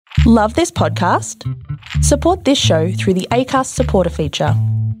Love this podcast? Support this show through the Acast supporter feature.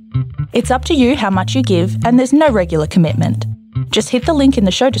 It's up to you how much you give, and there's no regular commitment. Just hit the link in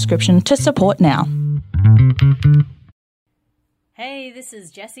the show description to support now. Hey, this is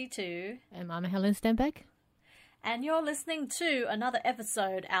Jessie too. And I'm Helen Stenbeck. And you're listening to another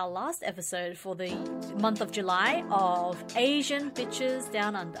episode, our last episode for the month of July of Asian Bitches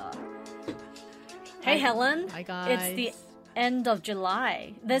Down Under. Hey, Helen. Hi, guys. It's the end of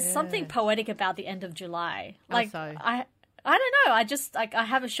July. There's something poetic about the end of July. Like, so? I don't know. I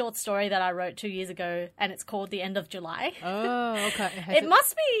have a short story that I wrote 2 years ago, and it's called The End of July. Oh, okay. It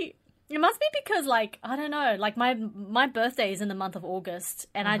must be because, like, I don't know, like my birthday is in the month of August,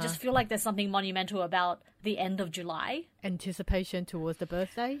 and I just feel like there's something monumental about the end of July. Anticipation towards the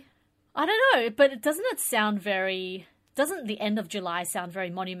birthday? I don't know, but doesn't the end of July sound very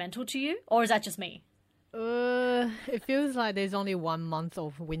monumental to you? Or is that just me? It feels like there's only 1 month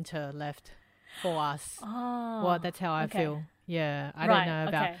of winter left for us. Oh. Well, that's how I feel. Yeah, I don't know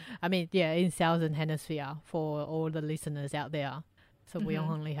about... Okay. I mean, yeah, in Southern Hemisphere, for all the listeners out there. So we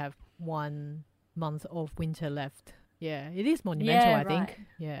only have 1 month of winter left. Yeah, it is monumental, I think.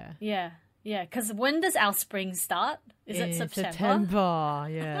 Yeah. Yeah. Yeah, because when does our spring start? Is it September? September,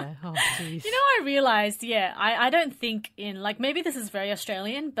 yeah. Oh, jeez. You know, I realised, I don't think in, like, maybe this is very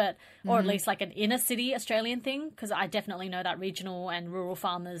Australian, but, or at least like an inner city Australian thing, because I definitely know that regional and rural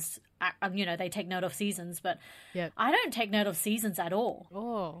farmers, you know, they take note of seasons, but I don't take note of seasons at all.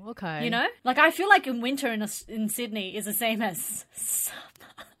 Oh, okay. You know? Like, I feel like in winter in Sydney is the same as summer.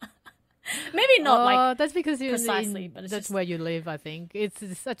 Maybe not like that's because precisely, but that's just where you live. I think it's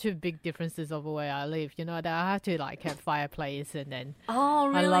such a big differences over where I live. You know, that I have to like have fireplace, and then really?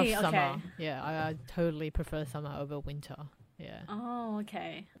 I love summer. Okay. Yeah, I totally prefer summer over winter. Yeah. Oh,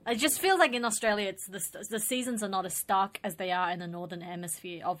 okay. It just feels like in Australia, it's the seasons are not as stark as they are in the northern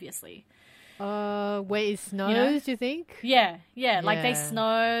hemisphere. Obviously. Where it snows, you know? Do you think? Yeah. Like they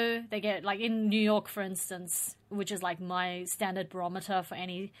snow. They get like in New York, for instance, which is like my standard barometer for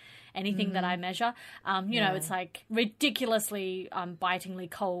anything that I measure. You know, it's like ridiculously bitingly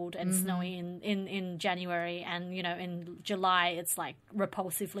cold and snowy in January, and you know in July it's like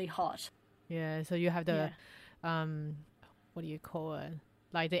repulsively hot. Yeah, so you have the what do you call it?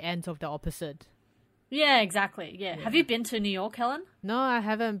 Like the ends of the opposite. Yeah, exactly. Yeah. Have you been to New York, Helen? No, I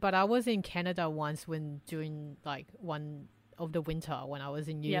haven't, but I was in Canada once during like one of the winter when I was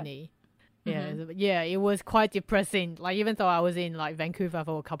in uni. Yeah, it was quite depressing. Like, even though I was in like Vancouver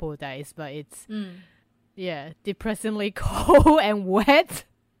for a couple of days, but it's depressingly cold and wet.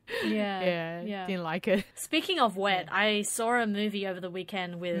 Yeah, didn't like it. Speaking of wet, I saw a movie over the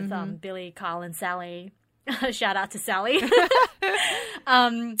weekend with Billy, Carl, and Sally. Shout out to Sally.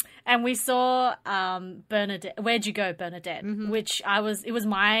 And we saw Bernadette. Where'd You Go, Bernadette? Which it was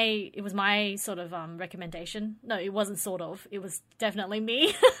my sort of recommendation. No, it wasn't sort of. It was definitely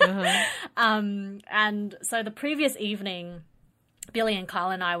me. And so the previous evening, Billy and Kyle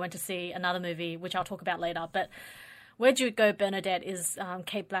and I went to see another movie, which I'll talk about later. But Where'd You Go, Bernadette is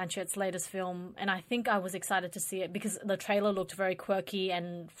Cate Blanchett's latest film, and I think I was excited to see it because the trailer looked very quirky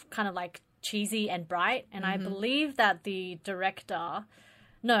and kind of like cheesy and bright, and I believe that the director...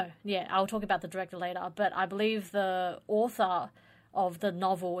 I'll talk about the director later, but I believe the author of the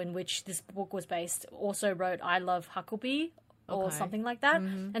novel in which this book was based also wrote I Love Huckabee or something like that.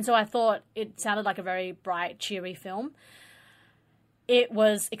 And so I thought it sounded like a very bright, cheery film. It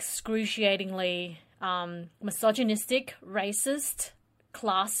was excruciatingly misogynistic, racist,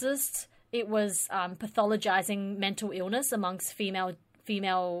 classist. It was pathologizing mental illness amongst female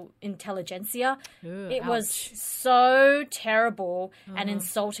intelligentsia. It was so terrible and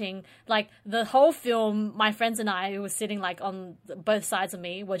insulting. Like, the whole film, my friends and I, who were sitting like on both sides of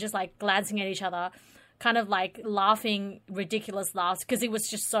me, were just like glancing at each other, kind of like laughing ridiculous laughs, because it was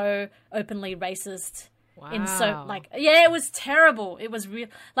just so openly racist. Wow. So like, yeah, it was terrible. It was real.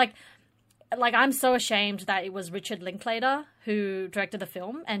 Like I'm so ashamed that it was Richard Linklater who directed the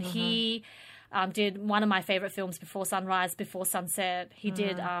film, and he did one of my favorite films, Before Sunrise, Before Sunset. He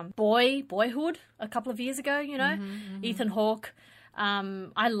did Boyhood a couple of years ago, you know, Ethan Hawke.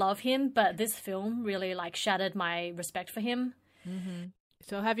 I love him, but this film really like shattered my respect for him.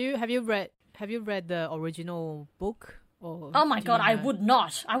 So have you read the original book? Or oh my God, I would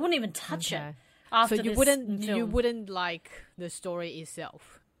not. I wouldn't even touch it. After so you wouldn't like the story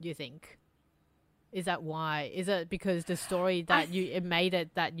itself, you think? Is that why? Is it because the story that it made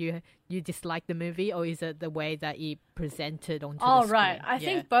it that you dislike the movie, or is it the way that it presented onto the screen? Oh, right. I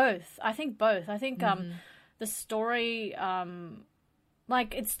think both. I think the story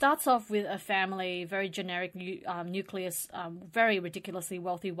Like, it starts off with a family, very generic nucleus, very ridiculously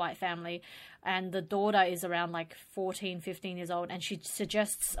wealthy white family. And the daughter is around like 14, 15 years old. And she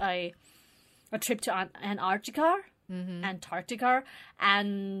suggests a trip to Antarctica.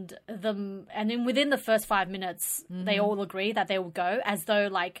 And then within the first 5 minutes, they all agree that they will go, as though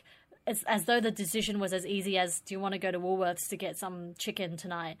the decision was as easy as, do you want to go to Woolworths to get some chicken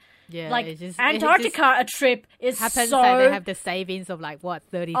tonight? Yeah, like Antarctica, a trip is happens so. That they have the savings of like what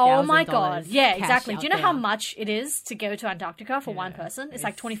 $30,000. Oh my god! Yeah, exactly. Do you know how much it is to go to Antarctica for one person? It's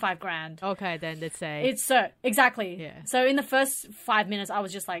like 25 grand. Okay, then let's say it's so exactly. Yeah. So in the first 5 minutes, I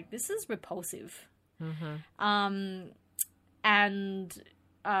was just like, this is repulsive.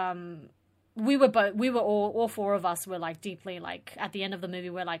 We were all four of us were like deeply like at the end of the movie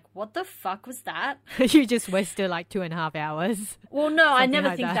we're like, what the fuck was that? You just wasted like 2.5 hours. Well, no, I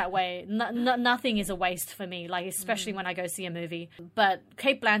never think that way. Nothing is a waste for me, like especially when I go see a movie. But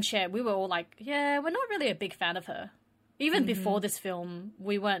Kate Blanchett, we were all like, yeah, we're not really a big fan of her. Even before this film,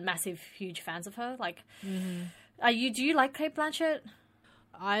 we weren't huge fans of her. Like, do you like Kate Blanchett?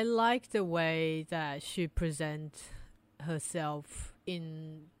 I like the way that she presents herself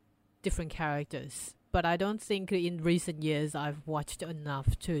in different characters, but I don't think in recent years I've watched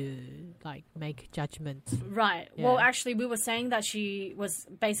enough to like make judgments. Right. Yeah. Well, actually, we were saying that she was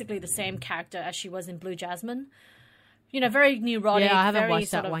basically the same character as she was in Blue Jasmine. You know, very neurotic. Yeah, I haven't very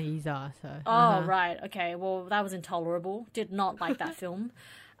watched that one either. So. Oh, right. Okay. Well, that was intolerable. Did not like that film.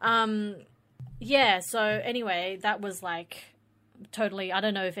 Yeah. So anyway, that was like totally. I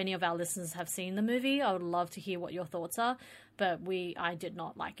don't know if any of our listeners have seen the movie. I would love to hear what your thoughts are. But I did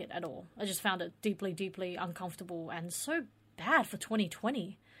not like it at all. I just found it deeply, deeply uncomfortable and so bad for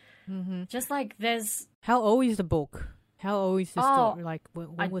 2020. Just like there's... How old is the book? How old is the story? Like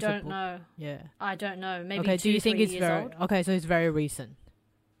when was the book? I don't know. Yeah. I don't know. Maybe okay, 2-3 do you think it's years old? Okay, so it's very recent.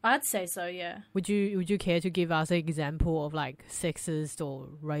 I'd say so, yeah. Would you care to give us an example of like sexist or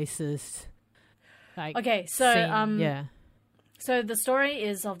racist? Like okay, so scene? Yeah. So the story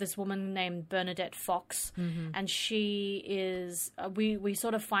is of this woman named Bernadette Fox, and she is. We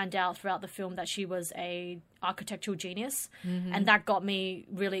sort of find out throughout the film that she was a architectural genius, and that got me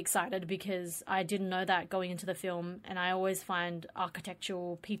really excited because I didn't know that going into the film, and I always find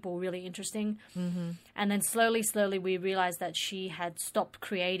architectural people really interesting. And then slowly, we realized that she had stopped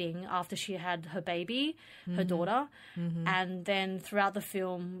creating after she had her baby, her daughter, and then throughout the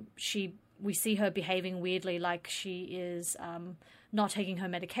film, we see her behaving weirdly, like she is not taking her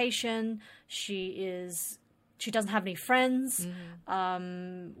medication. She doesn't have any friends. Like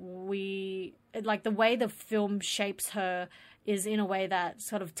the way the film shapes her is in a way that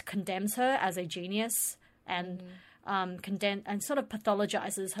sort of condemns her as a genius and and sort of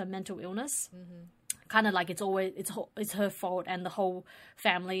pathologizes her mental illness. Kind of like it's her fault, and the whole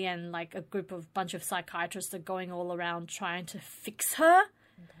family and like a bunch of psychiatrists are going all around trying to fix her.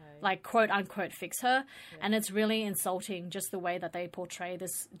 Like, quote unquote, fix her. Yeah. And it's really insulting just the way that they portray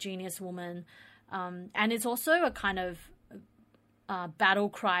this genius woman. And it's also a kind of battle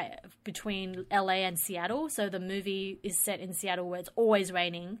cry between LA and Seattle. So the movie is set in Seattle where it's always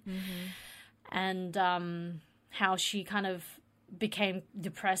raining. And how she kind of became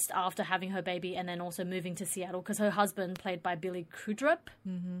depressed after having her baby and then also moving to Seattle because her husband, played by Billy Crudup,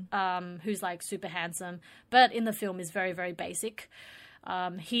 who's like super handsome, but in the film is very, very basic.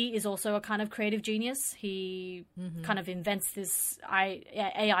 He is also a kind of creative genius. He kind of invents this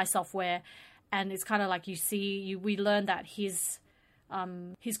AI software, and it's kind of like we learn that his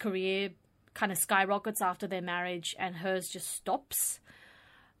career kind of skyrockets after their marriage, and hers just stops.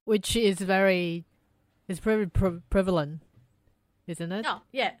 Which is very prevalent, isn't it? Oh,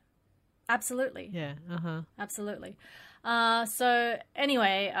 yeah. Absolutely. Yeah, Absolutely. So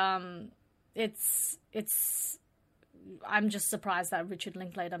anyway, it's I'm just surprised that Richard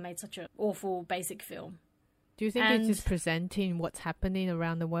Linklater made such an awful, basic film. Do you think it's just presenting what's happening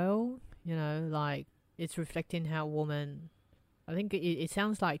around the world? You know, like it's reflecting how women... I think it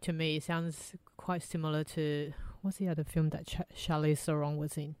sounds like, to me, it sounds quite similar to... What's the other film that Charlize Theron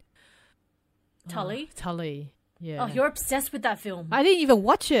was in? Tully? Tully, yeah. Oh, you're obsessed with that film. I didn't even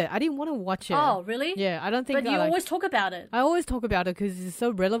watch it. I didn't want to watch it. Oh, really? Yeah, I don't think... But you always talk about it. I always talk about it because it's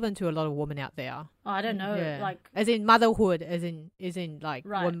so relevant to a lot of women out there. Oh, I don't know. Yeah. Like, as in motherhood, as in like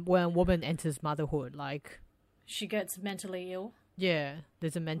right. when a woman enters motherhood, like... She gets mentally ill. Yeah,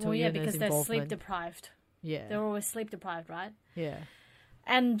 there's a mental illness because involvement. they're sleep deprived. Yeah. They're always sleep deprived, right? Yeah.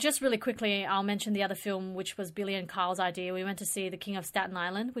 And just really quickly, I'll mention the other film, which was Billy and Kyle's idea. We went to see The King of Staten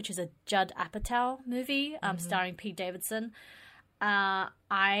Island, which is a Judd Apatow movie starring Pete Davidson.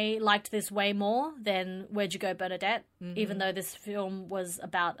 I liked this way more than Where'd You Go, Bernadette, even though this film was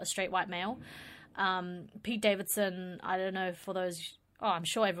about a straight white male. Pete Davidson, I don't know for those... Oh, I'm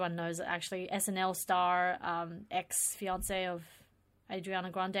sure everyone knows it, actually. SNL star, ex-fiancé of Adriana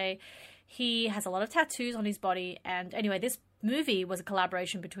Grande. He has a lot of tattoos on his body. And anyway, this movie was a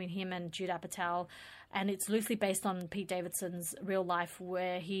collaboration between him and Judd Apatow. And it's loosely based on Pete Davidson's real life,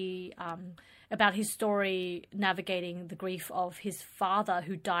 where he... about his story navigating the grief of his father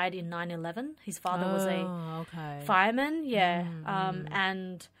who died in 9/11. His father was a fireman. Yeah.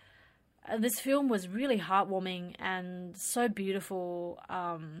 And... this film was really heartwarming and so beautiful.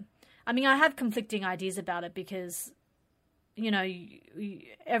 I mean, I have conflicting ideas about it because, you know,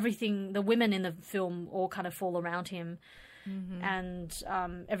 everything, the women in the film all kind of fall around him, and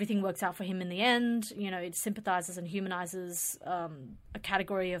everything works out for him in the end. You know, it sympathizes and humanizes a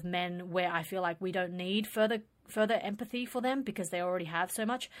category of men where I feel like we don't need further empathy for them because they already have so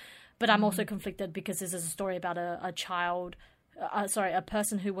much. But I'm also conflicted because this is a story about a child... a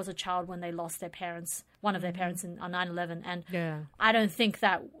person who was a child when they lost their parents, one of their parents on 9/11. And I don't think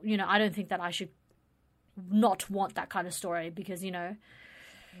that, you know, I should not want that kind of story because, you know,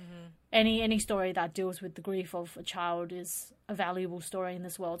 any story that deals with the grief of a child is a valuable story in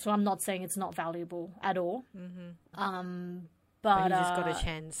this world. So I'm not saying it's not valuable at all. But he just got a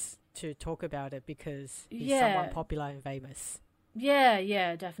chance to talk about it because he's someone popular and famous.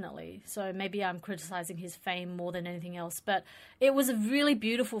 Yeah, definitely. So maybe I'm criticizing his fame more than anything else, but it was a really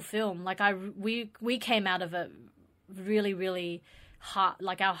beautiful film. Like we came out of it really, really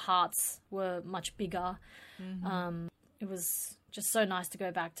like our hearts were much bigger. It was just so nice to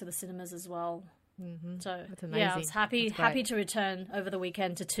go back to the cinemas as well. So yeah, I was happy to return over the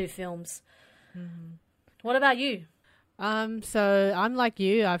weekend to 2 films. What about you? So I'm like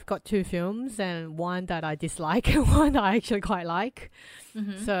you. I've got 2 films, and one that I dislike and one that I actually quite like.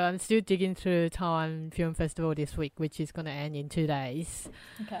 So I'm still digging through Taiwan Film Festival this week, which is going to end in 2 days.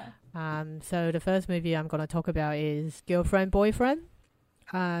 Okay. So the first movie I'm going to talk about is Girlfriend, Boyfriend.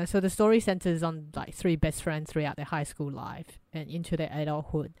 So the story centers on like 3 best friends throughout their high school life and into their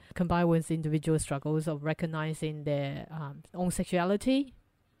adulthood, combined with individual struggles of recognizing their own sexuality.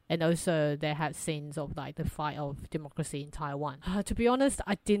 And also they had scenes of like the fight of democracy in Taiwan. To be honest,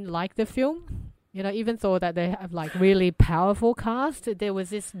 I didn't like the film. You know, even though that they have like really powerful cast, there was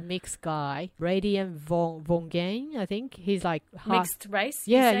this mixed guy, Radiant Von Gang, I think. He's like mixed race?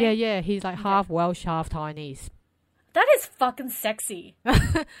 Yeah. He's like half Welsh, half Chinese. That is fucking sexy.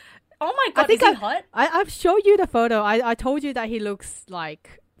 Oh my god, is he hot? I've showed you the photo. I told you that he looks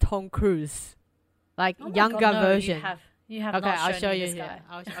like Tom Cruise. Like younger version. You have okay, not shown I'll show me you. This guy.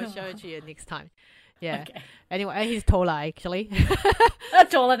 I'll show it to you next time. Yeah. Okay. Anyway, he's taller actually.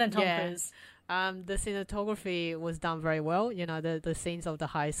 Taller than Tom Cruise. The cinematography was done very well. You know, the scenes of the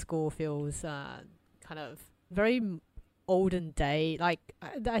high school feels kind of very olden day. Like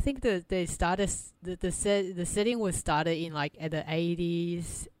I think the setting was started in like at the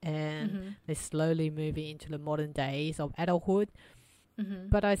 80s, and they're slowly moving into the modern days of adulthood.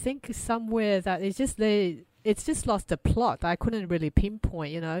 But I think somewhere that it's just lost the plot. I couldn't really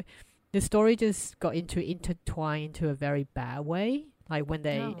pinpoint, you know. The story just got intertwined into a very bad way, like when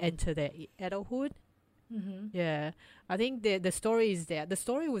they enter their adulthood. Yeah, I think the story is there. The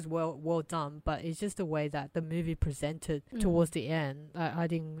story was well done, but it's just the way that the movie presented towards the end. I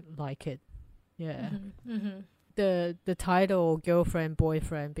didn't like it. Yeah. The title Girlfriend,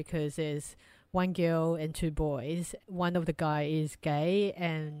 Boyfriend, because there's 1 girl and 2 boys. One of the guy is gay,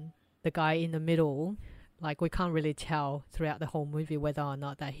 and the guy in the middle, like we can't really tell throughout the whole movie whether or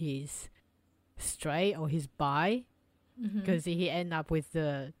not that he's straight or he's bi, because he end up with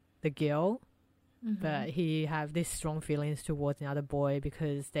the girl, but he have these strong feelings towards another boy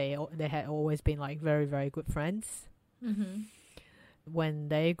because they had always been like very, very good friends. When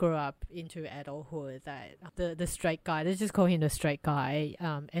they grow up into adulthood, that the straight guy, let's just call him the straight guy,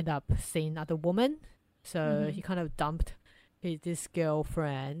 end up seeing other woman, so he kind of dumped this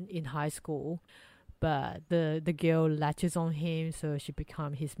girlfriend in high school. But the girl latches on him, so she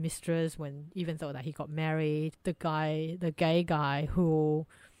become his mistress even though that he got married. The gay guy who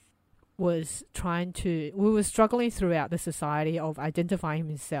was struggling throughout the society of identifying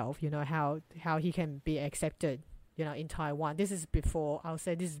himself, you know, how he can be accepted, you know, in Taiwan. This is before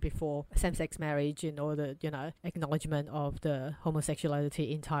same-sex marriage and all the, you know, acknowledgement of the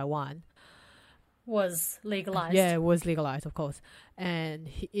homosexuality in Taiwan. Was legalized. Yeah, it was legalized, of course. And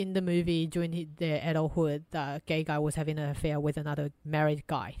in the movie, during their adulthood, the gay guy was having an affair with another married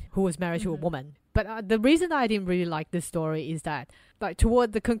guy who was married to a woman. But the reason I didn't really like this story is that, like,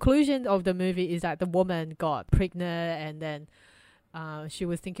 toward the conclusion of the movie is that the woman got pregnant, and then She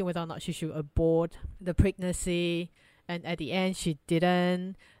was thinking whether or not she should abort the pregnancy, and at the end she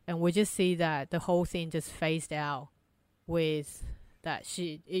didn't. And we just see that the whole thing just phased out with that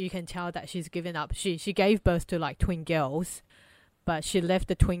you can tell that she's given up. She gave birth to like twin girls, but she left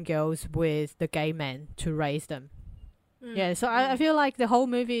the twin girls with the gay man to raise them. Yeah, so I feel like the whole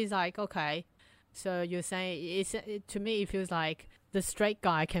movie is like, okay, so you're saying, to me it feels like the straight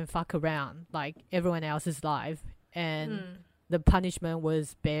guy can fuck around like everyone else's life, and the punishment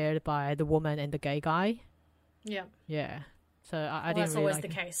was bared by the woman and the gay guy. Yeah. So I didn't that's really always like the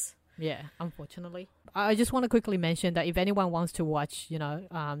it. case. Yeah, unfortunately. I just want to quickly mention that if anyone wants to watch,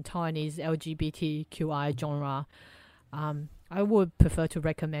 Taiwanese LGBTQI genre, I would prefer to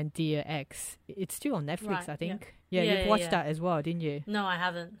recommend Dear X. It's still on Netflix, Right, I think. yeah. You've watched that as well, didn't you? No, I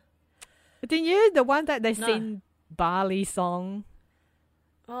haven't. Didn't you? The one that they No. sing Bali song.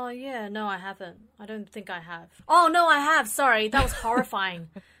 Oh, yeah. No, I haven't. I don't think I have. Oh, no, I have. Sorry. That was horrifying.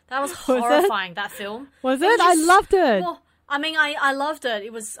 That was horrifying, that film. Was It it? was I just- loved it. Well, I mean, I loved it.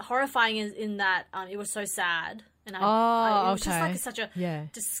 It was horrifying in that it was so sad. And it was just like such a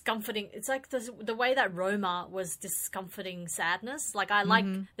discomforting. It's like the way that Roma was discomforting sadness. Like I like,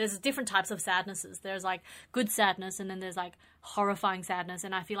 there's different types of sadnesses. There's like good sadness, and then there's like horrifying sadness.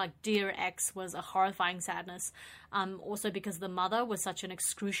 And I feel like Dear X was a horrifying sadness. Also because the mother was such an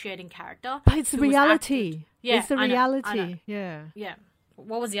excruciating character. But it's who was reality. Yeah, it's the I know, reality. I know. Yeah. Yeah.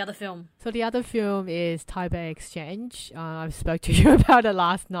 What was the other film? So the other film is Taipei Exchange. I spoke to you about it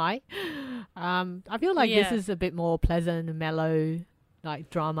last night. I feel like this is a bit more pleasant, mellow, like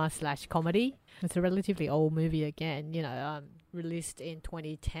drama/comedy. It's a relatively old movie again, released in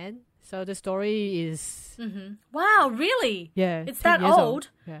 2010. So the story is... Wow, really? Yeah. It's 10 that years old?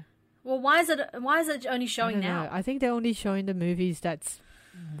 Yeah. Well, why is it only I showing don't now? know. I think they're only showing the movies that's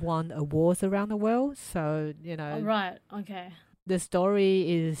won awards around the world. So, Oh, right, okay. The story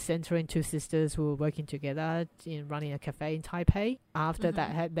is centering two sisters who were working together in running a cafe in Taipei. After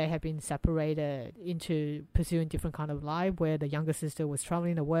that, they had been separated into pursuing different kind of life, where the younger sister was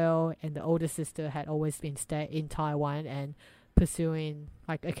traveling the world and the older sister had always been staying in Taiwan and pursuing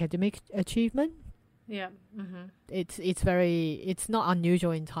like academic achievement. Yeah. It's not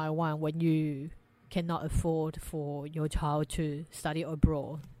unusual in Taiwan when you cannot afford for your child to study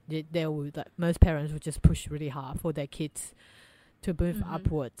abroad. Most parents would just push really hard for their kids to move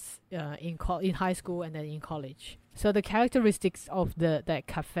upwards in high school and then in college. So the characteristics of that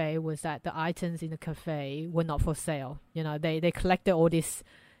cafe was that the items in the cafe were not for sale. They collected all these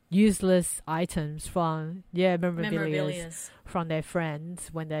useless items from memorabilia from their friends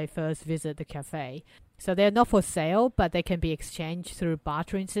when they first visit the cafe. So they're not for sale, but they can be exchanged through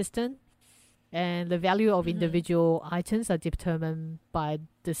bartering system. And the value of individual items are determined by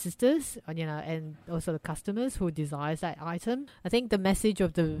the sisters, and also the customers who desires that item. I think the message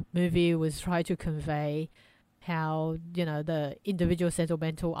of the movie was try to convey how, the individual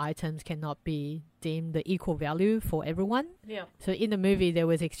sentimental items cannot be deemed the equal value for everyone. Yeah. So in the movie, there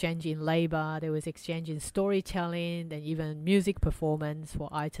was exchange in labor, there was exchange in storytelling, and even music performance for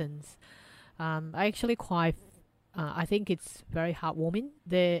items. I think it's very heartwarming.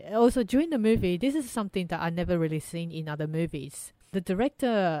 Also during the movie, this is something that I never really seen in other movies.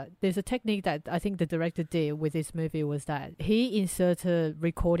 There's a technique that I think the director did with this movie was that he inserted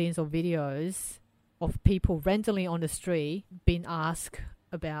recordings or videos of people randomly on the street being asked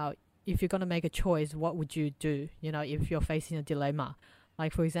about, if you're going to make a choice, what would you do, if you're facing a dilemma.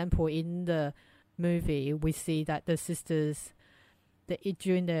 Like, for example, in the movie, we see that the sisters,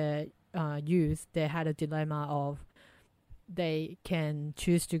 during the youth, they had a dilemma of they can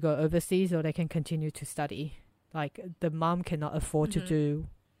choose to go overseas or they can continue to study. Like, the mom cannot afford to do,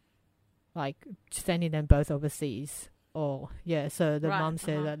 like, sending them both overseas. So the mom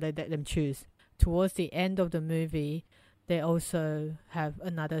said that they let them choose. Towards the end of the movie, they also have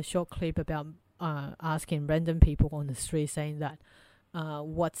another short clip about asking random people on the street, saying that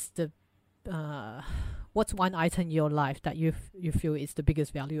what's one item in your life that you feel is the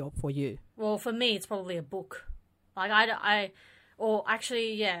biggest value for you? Well, for me, it's probably a book. Like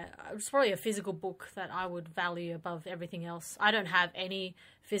it's probably a physical book that I would value above everything else. I don't have any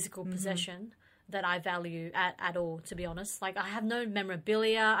physical possession that I value at all, to be honest. Like, I have no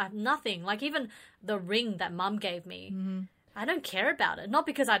memorabilia, I have nothing. Like, even the ring that mum gave me, I don't care about it. Not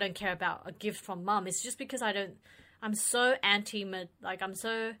because I don't care about a gift from mum, it's just because I'm so I'm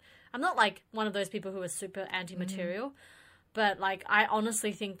not like one of those people who are super anti-material, but like, I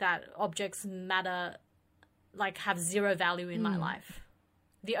honestly think that objects matter, like, have zero value in my life.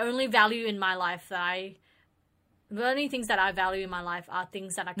 The only things that I value in my life are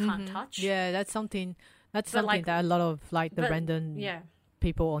things that I can't touch. Yeah, that's something That's something that a lot of like the random yeah.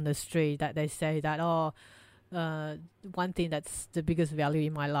 people on the street that they say that, one thing that's the biggest value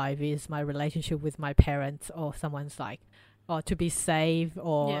in my life is my relationship with my parents, or someone's like, or to be safe,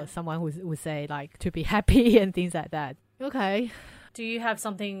 or someone who would say like to be happy and things like that. Okay. Do you have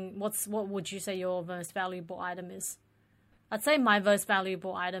something, what would you say your most valuable item is? I'd say my most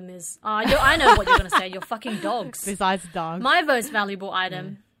valuable item is, I know what you're going to say, your fucking dogs. Besides dogs. My most valuable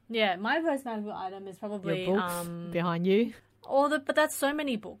item, my most valuable item is probably... Your books behind you? But that's so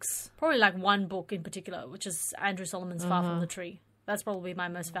many books. Probably like one book in particular, which is Andrew Solomon's Far From the Tree. That's probably my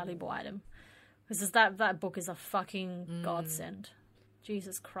most valuable item. Because that book is a fucking godsend.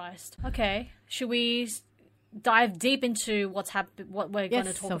 Jesus Christ. Okay, should we dive deep into what we're going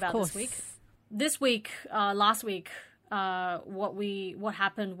to talk about this week? This week, last week, what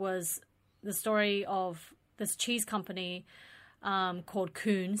happened was the story of this cheese company called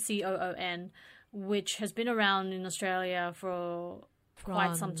COON, COON, which has been around in Australia for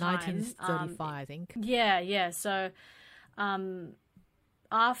quite some time. 1935, I think. Yeah. So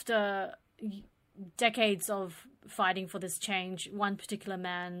after decades of fighting for this change, one particular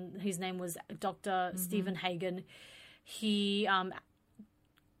man, his name was Dr. Stephen Hagen, he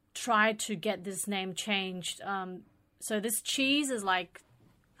tried to get this name changed. So this cheese is like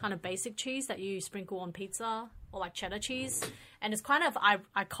kind of basic cheese that you sprinkle on pizza, or like cheddar cheese. And it's kind of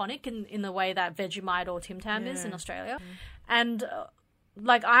iconic in the way that Vegemite or Tim Tam is in Australia. And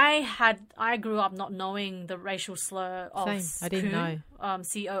like I grew up not knowing the racial slur of I didn't know.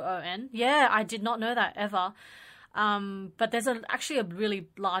 COON. Yeah, I did not know that ever. But there's actually a really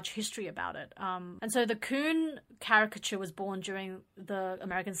large history about it. And so the COON caricature was born during the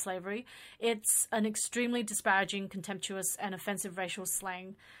American slavery. It's an extremely disparaging, contemptuous, and offensive racial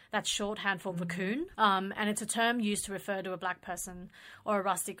slang that's shorthand for raccoon. And it's a term used to refer to a black person or a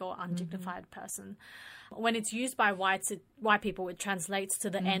rustic or undignified person. When it's used by white people, it translates to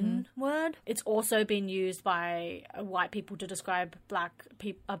the N word. It's also been used by white people to describe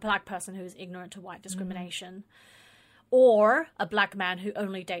a black person who is ignorant to white discrimination, or a black man who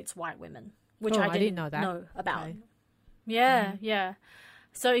only dates white women, which I didn't know about. Okay. Yeah.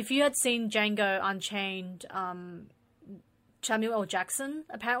 So if you had seen Django Unchained, Samuel L. Jackson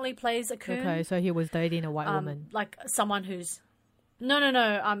apparently plays a COON. Okay, so he was dating a white woman, like someone who's no.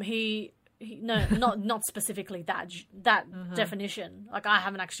 No, not specifically that definition. Like, I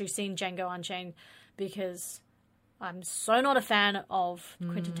haven't actually seen Django Unchained because I'm so not a fan of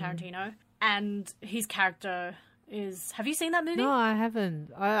Quentin Tarantino. And his character is... Have you seen that movie? No, I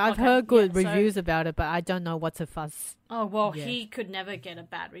haven't. I've heard good reviews about it, but I don't know what's a fuss. Oh, well, he could never get a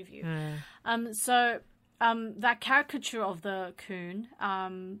bad review. So that caricature of the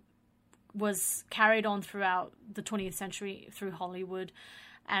COON was carried on throughout the 20th century through Hollywood.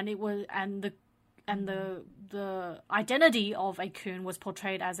 And it was, and the identity of a COON was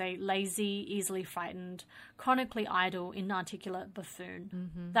portrayed as a lazy, easily frightened, chronically idle, inarticulate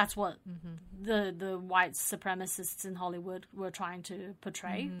buffoon. That's what the white supremacists in Hollywood were trying to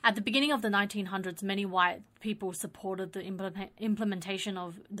portray. At the beginning of the 1900s, many white people supported the implementation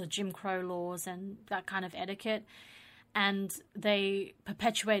of the Jim Crow laws and that kind of etiquette. And they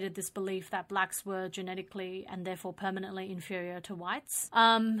perpetuated this belief that blacks were genetically and therefore permanently inferior to whites.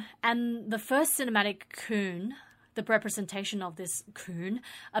 And the first cinematic COON, the representation of this COON,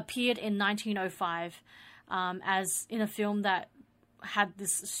 appeared in 1905 as in a film that had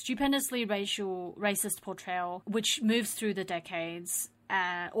this stupendously racist portrayal, which moves through the decades,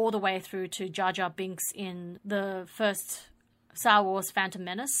 all the way through to Jar Jar Binks in the first Star Wars Phantom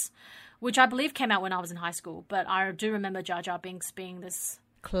Menace, which I believe came out when I was in high school. But I do remember Jar Jar Binks being this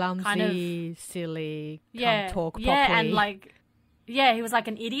clumsy, kind of, silly, can't talk properly. Yeah, and like, he was like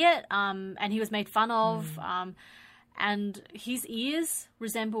an idiot, and he was made fun of, and his ears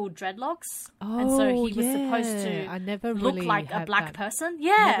resembled dreadlocks. And so he was supposed to look like a black person.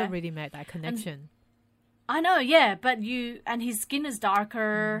 Yeah. I never really made that connection. I know, but and his skin is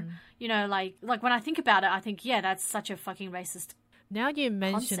darker, you know, like when I think about it, I think, that's such a fucking racist Now you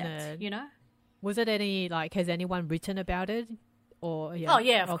mention concept, it, was it has anyone written about it? Or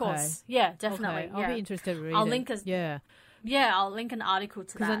of course. Yeah, definitely. Okay. I'll be interested to read I'll link I'll link an article to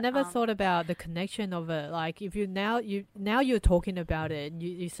that. Because I never thought about the connection of it. Like, if you're talking about it, and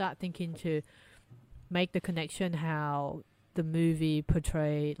you start thinking to make the connection how the movie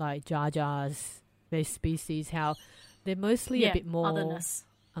portrayed like Jar Jar's their species, how they're mostly a bit more otherness.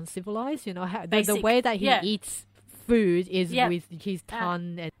 Uncivilized, how the way that he eats food is with his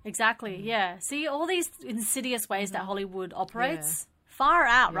tongue. Exactly, See, all these insidious ways that Hollywood operates, far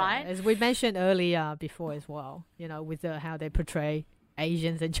out, right? As we mentioned earlier before as well, with how they portray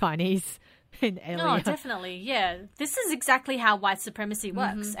Asians and Chinese in area. No, definitely, yeah. This is exactly how white supremacy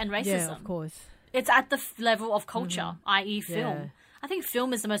works and racism. Yeah, of course. It's at the level of culture, i.e. film. Yeah. I think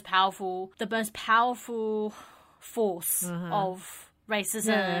film is the most powerful force of racism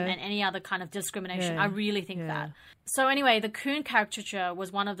and any other kind of discrimination. I really think that. So anyway, the COON caricature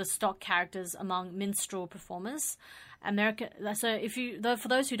was one of the stock characters among minstrel performers. For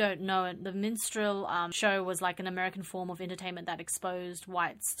those who don't know it, the minstrel show was like an American form of entertainment that exposed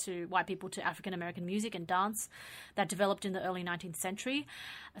white people to African American music and dance that developed in the early 19th century.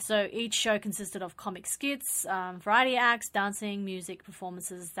 So each show consisted of comic skits, variety acts, dancing, music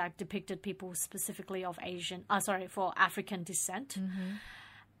performances that depicted people specifically of African descent.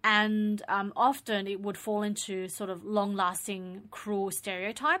 And often it would fall into sort of long-lasting cruel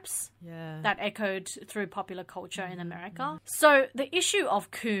stereotypes that echoed through popular culture in America. So the issue of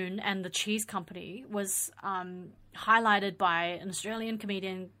COON and the cheese company was highlighted by an Australian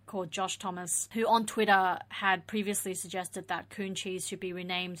comedian called Josh Thomas, who on Twitter had previously suggested that COON cheese should be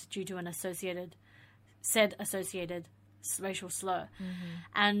renamed due to an associated racial slur.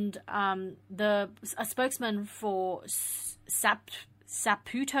 And a spokesman for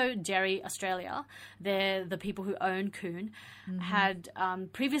Saputo Dairy Australia, they're the people who own COON, had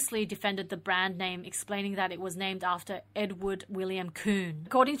previously defended the brand name, explaining that it was named after Edward William COON.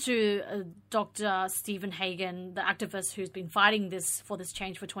 According to Dr. Stephen Hagen, the activist who's been fighting for this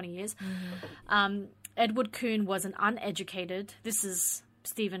change for 20 years, Edward COON was an uneducated, this is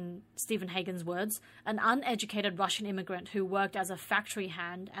Stephen Hagen's words, an uneducated Russian immigrant who worked as a factory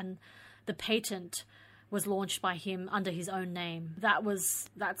hand, and the patent was launched by him under his own name. That's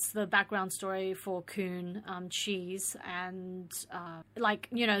the background story for COON cheese, and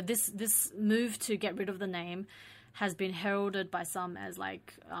this move to get rid of the name has been heralded by some as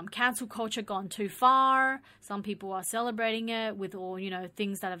cancel culture gone too far. Some people are celebrating it with all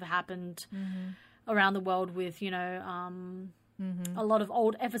things that have happened around the world with a lot of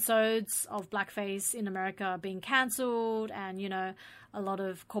old episodes of blackface in America being cancelled, and a lot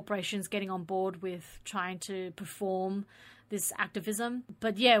of corporations getting on board with trying to perform this activism.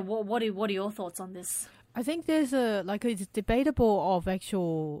 But yeah, what are your thoughts on this? I think there's it's debatable of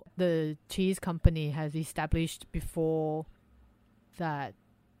the cheese company has established before that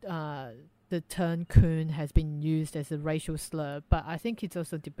the term COON has been used as a racial slur, but I think it's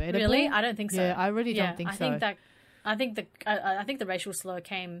also debatable. Really? I don't think so. Yeah, I really don't think so. I think the racial slur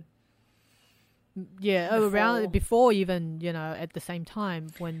came around before, even at the same time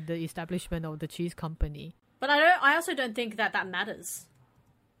when the establishment of the cheese company. But I also don't think that matters.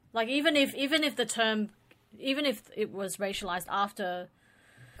 Like even if it was racialized after,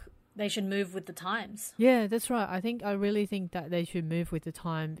 they should move with the times. Yeah, that's right. I really think that they should move with the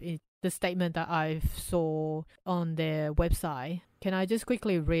time. The statement that I saw on their website. Can I just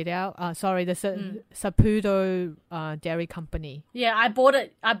quickly read out? Saputo Dairy Company. Yeah, I bought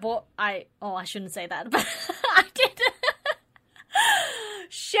it. I shouldn't say that, but I did.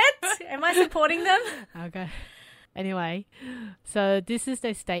 Shit! Am I supporting them? Okay. Anyway, so this is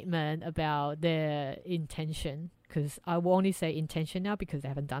their statement about their intention, because I will only say intention now because they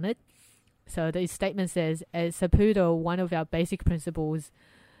haven't done it. So the statement says, as Saputo, one of our basic principles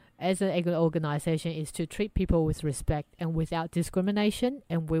as an organization is to treat people with respect and without discrimination,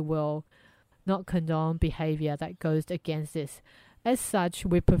 and we will not condone behavior that goes against this. As such,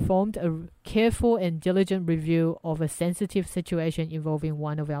 we performed a careful and diligent review of a sensitive situation involving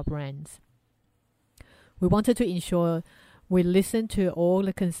one of our brands. We wanted to ensure we listened to all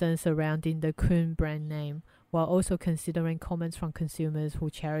the concerns surrounding the COON brand name, while also considering comments from consumers who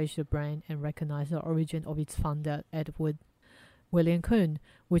cherish the brand and recognize the origin of its founder, Edward William COON,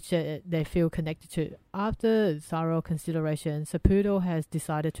 which they feel connected to. After thorough consideration, Saputo has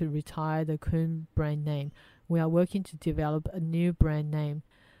decided to retire the COON brand name. We are working to develop a new brand name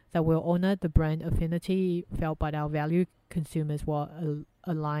that will honor the brand affinity felt by our valued consumers while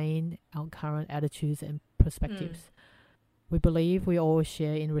aligning our current attitudes and perspectives. We believe we all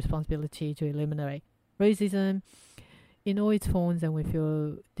share in responsibility to eliminate racism in all its forms, and we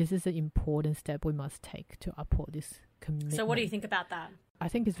feel this is an important step we must take to uphold this commitment. So what do you think about that? I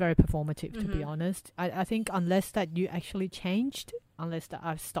think it's very performative, to be honest. I think unless that you actually changed, unless that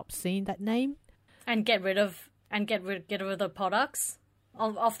I've stopped seeing that name, and get rid of the products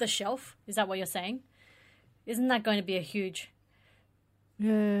off the shelf, is that what you're saying? Isn't that going to be a huge?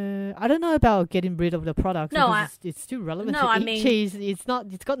 I don't know about getting rid of the product. No, it's still relevant to cheese. It's not.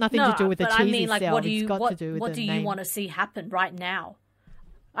 It's got nothing to do with the cheese itself. What do you want to see happen right now?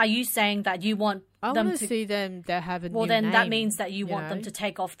 Are you saying that you want them to see them? They have a well, new then name, that means that you want them to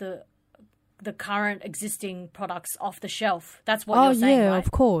take off the the current existing products off the shelf. That's what you're saying, right?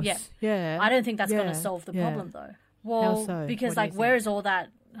 Of course. Yeah. I don't think that's going to solve the problem, though. Well, how so? Because like, where is all that?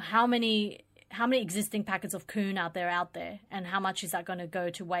 How many existing packets of COON out there, and how much is that going to go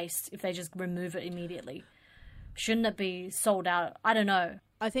to waste if they just remove it immediately? Shouldn't it be sold out? I don't know.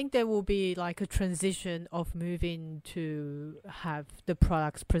 I think there will be like a transition of moving to have the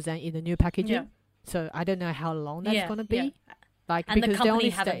products present in the new packaging. Yeah. So I don't know how long that's going to be. Yeah. Like, and because the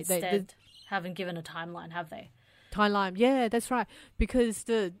company they haven't given a timeline, have they? Timeline, yeah, that's right. Because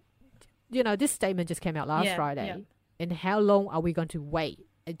this statement just came out last Friday. Yeah. And how long are we going to wait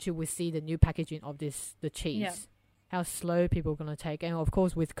until we see the new packaging of the cheese? Yeah. How slow people are going to take. And of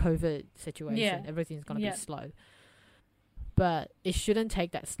course, with COVID situation, everything's going to be slow. But it shouldn't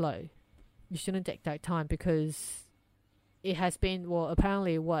take that slow. You shouldn't take that time, because it has been,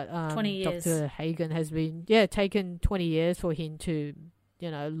 apparently 20 years. Dr. Hagen has been, taken 20 years for him to,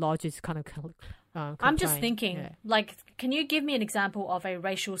 lodge his kind of I'm just thinking, can you give me an example of a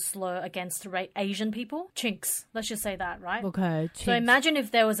racial slur against Asian people? Chinks. Let's just say that, right? Okay. Chinks. So imagine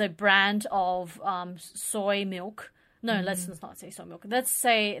if there was a brand of soy milk. No, let's not say soy milk. Let's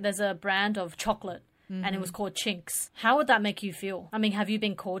say there's a brand of chocolate. And it was called Chinks. How would that make you feel? I mean, have you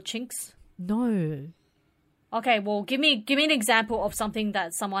been called Chinks? No. Okay, well, give me an example of something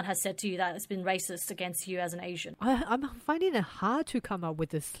that someone has said to you that has been racist against you as an Asian. I'm finding it hard to come up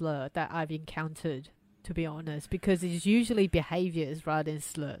with a slur that I've encountered, to be honest, because it's usually behaviors rather than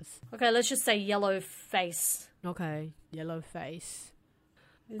slurs. Okay, let's just say yellow face. Okay, yellow face.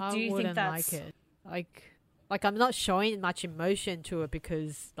 Do you think that's... like it. Like I'm not showing much emotion to it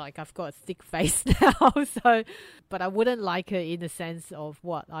because like I've got a thick face now, but I wouldn't like it in the sense of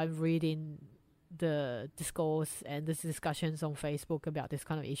what I'm reading the discourse and the discussions on Facebook about this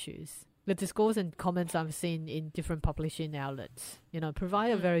kind of issues. The discourse and comments I've seen in different publishing outlets,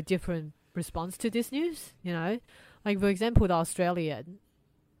 provide a very different response to this news, Like, for example, the Australian,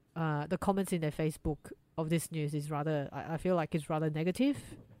 the comments in their Facebook of this news is rather, I feel like it's rather negative.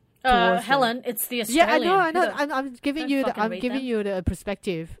 Helen, it's the Australian. Yeah, I know. I'm giving you the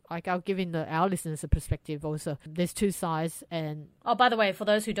perspective. Like, I'm giving our listeners a perspective also. There's two sides, and by the way, for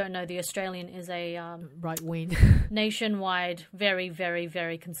those who don't know, the Australian is a right wing, nationwide, very, very,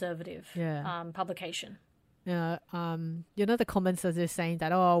 very conservative publication. Yeah. The comments are just saying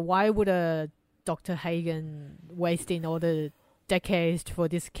that, why would a Dr. Hagen wasting all the decades for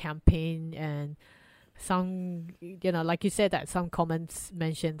this campaign, and some, like you said, that some comments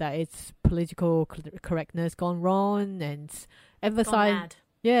mentioned that it's political correctness gone wrong, and it's emphasizing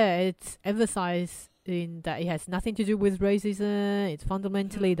that it has nothing to do with racism. It's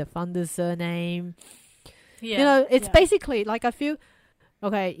fundamentally the founder's surname. Yeah, it's basically like, I feel,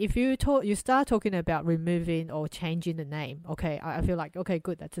 okay, if you start talking about removing or changing the name, okay, I feel like, okay,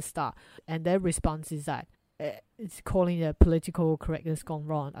 good, that's a start. And their response is that it's calling the political correctness gone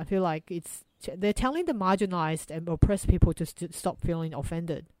wrong. I feel like they're telling the marginalized and oppressed people to stop feeling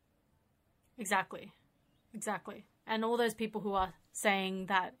offended. Exactly. And all those people who are saying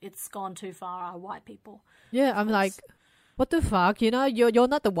that it's gone too far are white people. Yeah, I'm like, what the fuck? You're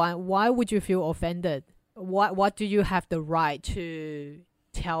not the one. Why would you feel offended? What do you have the right to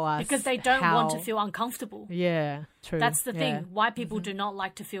tell us? Because they don't want to feel uncomfortable. Yeah, true. That's the thing. White people do not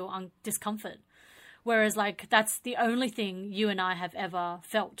like to feel discomfort. Whereas, like, that's the only thing you and I have ever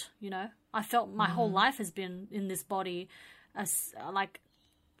felt, I felt my whole life has been in this body as,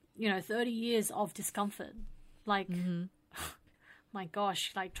 30 years of discomfort. Like, my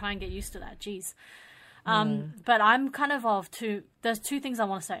gosh, like, try and get used to that. Jeez. But I'm kind of there's two things I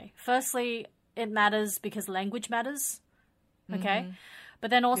want to say. Firstly, it matters because language matters. Okay.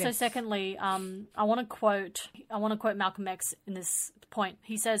 But then also, secondly, I want to quote Malcolm X in this point.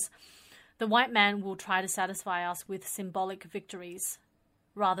 He says, "The white man will try to satisfy us with symbolic victories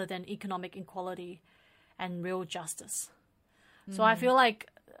rather than economic equality and real justice." So I feel like,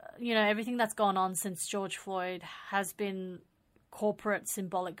 everything that's gone on since George Floyd has been corporate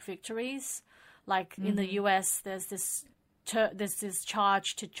symbolic victories. Like in the US, there's this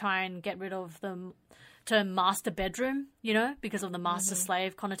charge to try and get rid of the term master bedroom, because of the master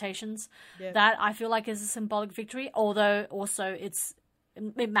slave connotations. Yep. That I feel like is a symbolic victory, although also it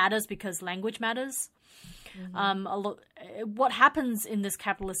matters because language matters. What happens in this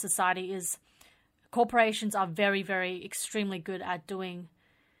capitalist society is corporations are very, very extremely good at turning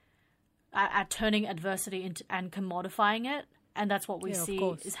adversity into and commodifying it, and that's what we see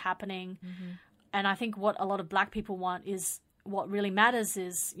is happening. And I think what a lot of black people want is, what really matters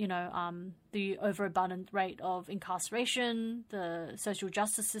is, the overabundant rate of incarceration, the social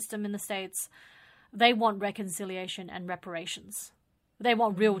justice system in the States. They want reconciliation and reparations. They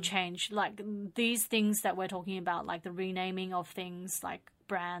want real change. Like these things that we're talking about, like the renaming of things, like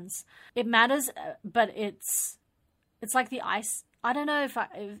brands. It matters, but it's like the ice. I don't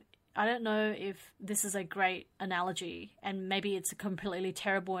know if this is a great analogy, and maybe it's a completely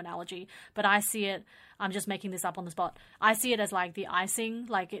terrible analogy, but I see it, I'm just making this up on the spot. I see it as like the icing,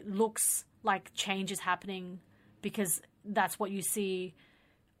 like it looks like change is happening because that's what you see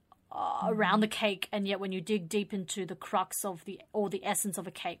around the cake, and yet when you dig deep into the crux of the essence of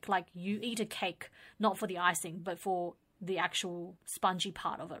a cake, like you eat a cake not for the icing but for the actual spongy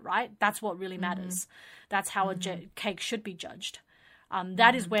part of it, right? That's what really matters. That's how a cake should be judged.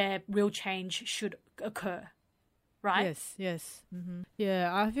 That is where real change should occur, right? Yes.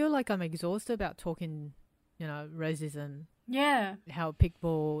 Yeah, I feel like I'm exhausted about talking, racism. Yeah. How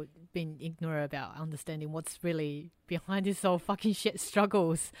people been ignorant about understanding what's really behind this whole fucking shit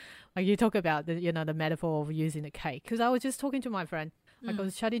struggles. Like you talk about the metaphor of using a cake. Because I was just talking to my friend, I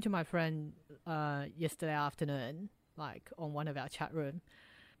was chatting to my friend yesterday afternoon, like on one of our chat room,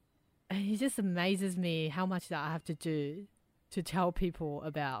 and it just amazes me how much that I have to do to tell people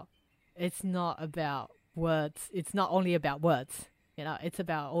about. It's not about words. It's not only about words. It's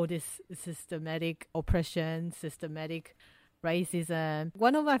about all this systematic oppression, systematic racism.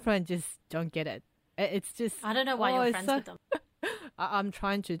 One of my friends just don't get it. It's just... I don't know why you're friends with them. I'm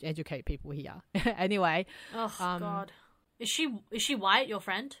trying to educate people here. Anyway. Oh, God. Is she white, your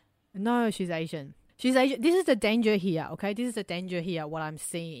friend? No, she's Asian. She's Asian. This is the danger here, okay? This is the danger here, what I'm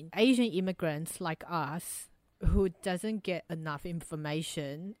seeing. Asian immigrants like us who doesn't get enough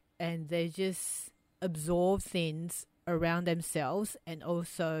information, and they just absorb things around themselves, and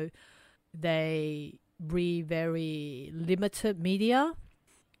also they read very limited media,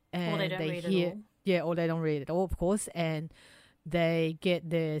 and or they don't read at all. Or they don't read at all, of course, and they get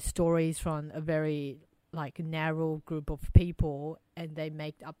their stories from a very like narrow group of people, and they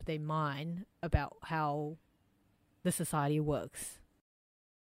make up their mind about how the society works.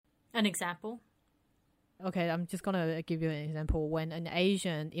 An example? Okay, I'm just going to give you an example. When an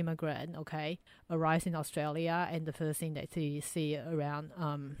Asian immigrant, arrives in Australia, and the first thing that they see around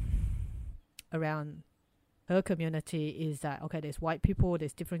her community is that, there's white people,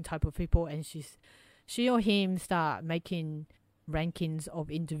 there's different type of people, and she or him start making rankings of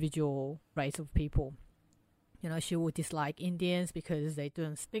individual race of people. She would dislike Indians because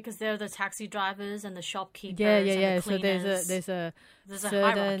they're the taxi drivers and the shopkeepers. Yeah. And the so there's a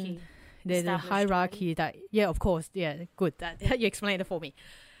certain... There's a hierarchy that, of course, good that you explained it for me.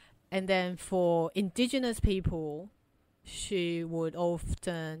 And then for indigenous people, she would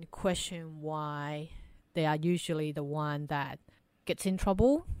often question why they are usually the one that gets in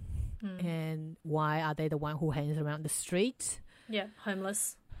trouble, and why are they the one who hangs around the streets? Yeah,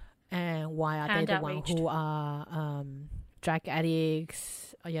 homeless. And why are they the one who are drug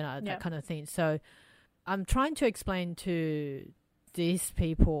addicts? That kind of thing. So I'm trying to explain to these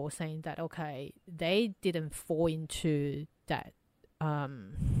people, saying that they didn't fall into that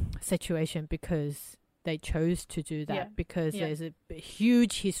situation because they chose to do that, because there's a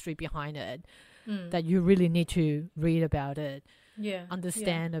huge history behind it that you really need to read about it,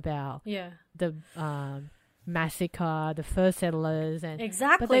 understand about the massacre, the first settlers, and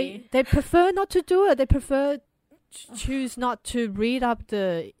exactly. But they prefer not to do it. They prefer choose not to read up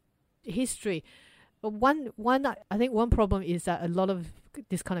the history. But I think one problem is that a lot of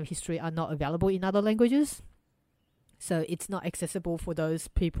this kind of history are not available in other languages. So it's not accessible for those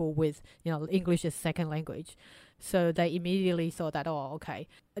people with, English as second language. So they immediately thought that,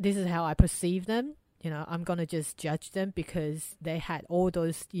 this is how I perceive them. I'm going to just judge them because they had all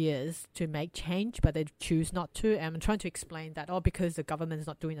those years to make change, but they choose not to. And I'm trying to explain that, because the government is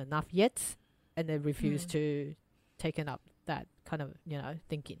not doing enough yet, and they refuse to take up that kind of,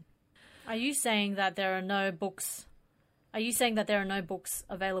 thinking. Are you saying that there are no books? Are you saying that there are no books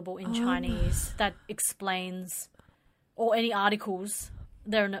available in Chinese that explains, or any articles?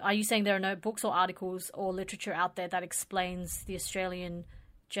 Are you saying there are no books or articles or literature out there that explains the Australian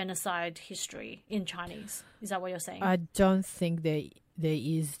genocide history in Chinese? Is that what you're saying? I don't think there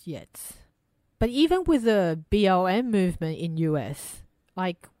is yet. But even with the BLM movement in US,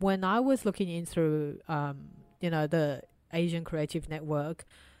 like when I was looking in through, the Asian Creative Network,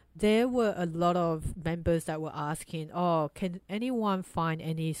 there were a lot of members that were asking, can anyone find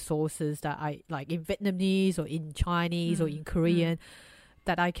any sources that I like in Vietnamese or in Chinese or in Korean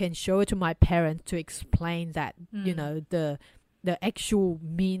that I can show to my parents to explain that, the actual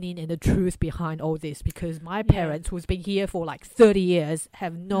meaning and the truth behind all this, because my parents, who's been here for like 30 years,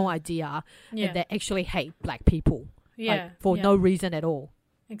 have no idea, and they actually hate black people for no reason at all.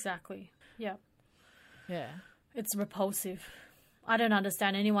 Exactly. Yeah. Yeah. It's repulsive. I don't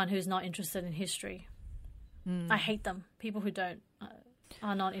understand anyone who's not interested in history. I hate them. People who don't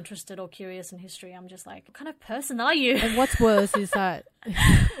are not interested or curious in history. I'm just like, what kind of person are you? And what's worse is that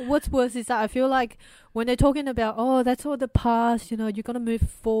I feel like when they're talking about, oh, that's all the past, you know, you're gonna move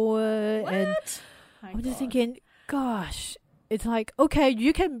forward. What? And My I'm just God. thinking, gosh, it's like, okay,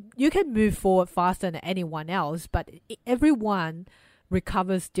 you can move forward faster than anyone else, but everyone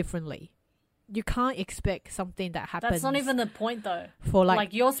recovers differently. You can't expect something that happens. That's not even the point, though. For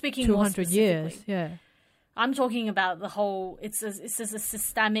like you're speaking more 200 years. specifically. Yeah. I'm talking about the whole. It's a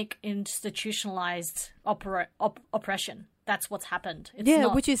systemic, institutionalized oppression. That's what's happened. It's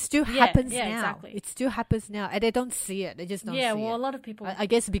not, which is still happens now. Exactly. It still happens now, and they don't see it. They just don't see it. Yeah, well, a lot of people. I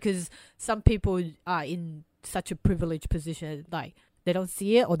guess because some people are in such a privileged position, like they don't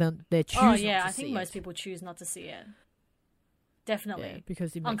see it, or they choose. Oh yeah, not to I think see most it. people choose not to see it. Definitely, Yeah,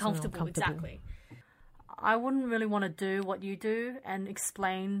 because it makes them uncomfortable. Exactly. I wouldn't really want to do what you do and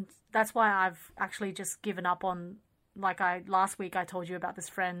explain. That's why I've actually just given up on. Last week I told you about this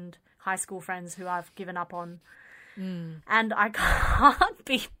friend, high school friends who I've given up on. And I can't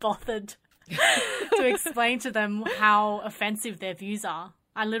be bothered to explain to them how offensive their views are.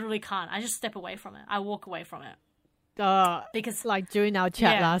 I literally can't. I just step away from it. I walk away from it. Because like during our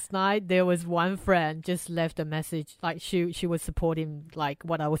chat last night, there was one friend just left a message. Like she was supporting like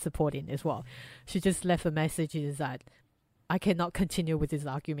what I was supporting as well. She just left a message is that I cannot continue with this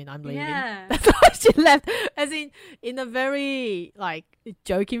argument. I'm leaving. Yeah. That's why she left, as in a very like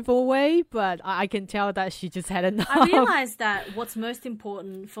jokingful way. But I can tell that she just had enough. I realized that what's most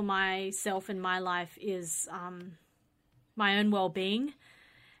important for myself in my life is my own well-being.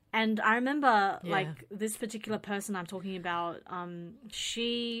 And I remember, like, this particular person I'm talking about,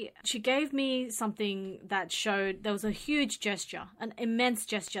 she gave me something that showed there was a huge gesture, an immense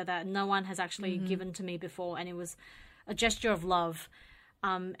gesture that no one has actually given to me before, and it was a gesture of love.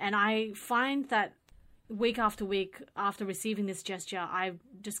 And I find that week after week after receiving this gesture, I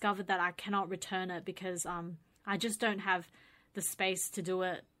discovered that I cannot return it because I just don't have the space to do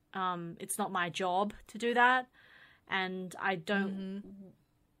it. It's not my job to do that, and I don't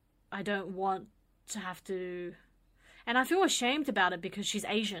want to have to, and I feel ashamed about it because she's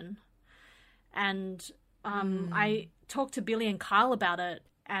Asian. And I talked to Billy and Kyle about it,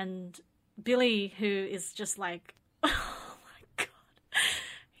 and Billy, who is just like, oh my God,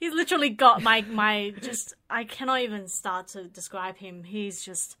 he's literally got my just, I cannot even start to describe him. He's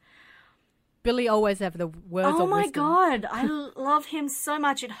just... Billy always have the words of wisdom. Oh my God, I love him so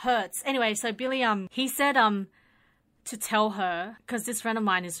much, it hurts. Anyway, so Billy, he said, to tell her, because this friend of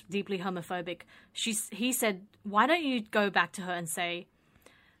mine is deeply homophobic, he said, why don't you go back to her and say,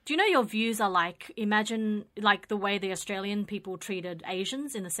 do you know your views are like, imagine like the way the Australian people treated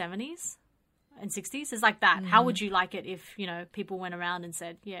Asians in the 70s and 60s? It's like that. How would you like it if, you know, people went around and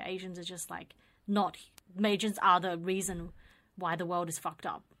said, yeah, Asians are just like Asians are the reason why the world is fucked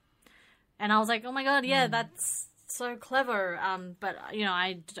up. And I was like, oh my God, yeah, that's so clever. But, you know,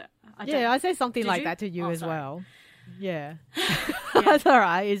 I I say something like that to you as sorry. well. Yeah. That's all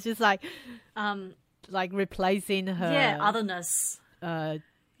right. It's just like replacing her otherness.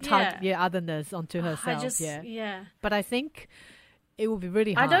 Otherness onto herself. But I think it will be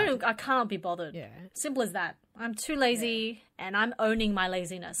really hard. I can't be bothered. Yeah. Simple as that. I'm too lazy and I'm owning my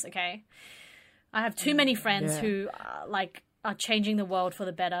laziness, okay? I have too many friends who are changing the world for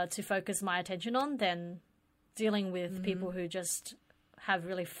the better to focus my attention on than dealing with people who just have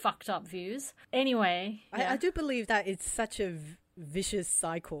really fucked up views. Anyway, I do believe that it's such a vicious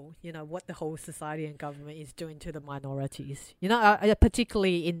cycle, you know, what the whole society and government is doing to the minorities. You know,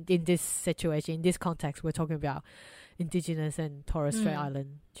 particularly in this situation, in this context, we're talking about Indigenous and Torres Strait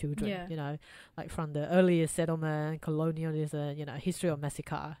Island children, you know, like from the earlier settlement, colonialism, you know, history of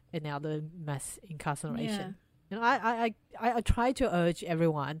massacre, and now the mass incarceration. You know, I try to urge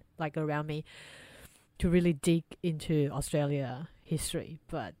everyone, like around me, to really dig into Australia history,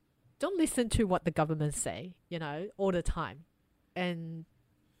 but don't listen to what the government say, you know, all the time. And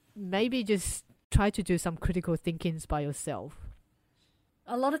maybe just try to do some critical thinkings by yourself.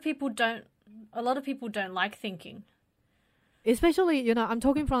 A lot of people don't like thinking. Especially, you know, I'm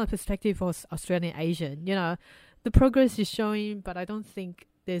talking from a perspective of Australian Asian, you know, the progress is showing, but I don't think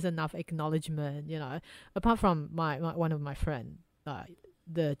there's enough acknowledgement, you know, apart from my one of my friend,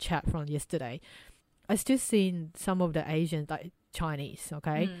 the chat from yesterday. I still seen some of the Asians, like Chinese,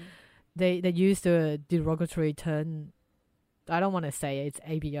 okay? They use the derogatory term. I don't want to say it, it's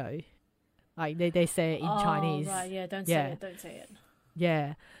ABO. Like they say it in Chinese. Right, yeah, don't say it.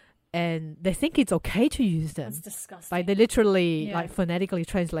 Yeah. And they think it's okay to use them. That's disgusting. Like they literally like phonetically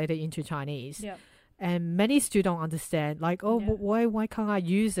translate it into Chinese. Yeah. And many still don't understand, like, why can't I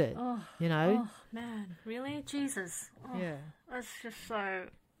use it? You know? Oh, man. Really? Jesus. Oh, yeah. That's just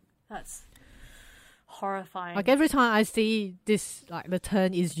that's horrifying. Like, every time I see this, like, the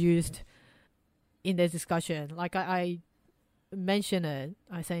term is used in the discussion, like, I mention it,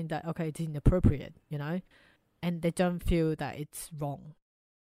 I saying that, okay, it's inappropriate, you know? And they don't feel that it's wrong.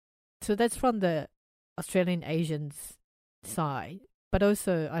 So that's from the Australian Asians side. But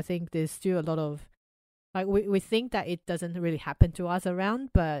also, I think there's still a lot of, like, we think that it doesn't really happen to us around,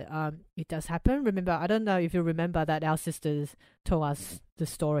 but it does happen. Remember, I don't know if you remember that our sisters told us the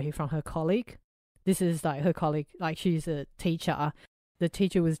story from her colleague. This is like her colleague, like she's a teacher. The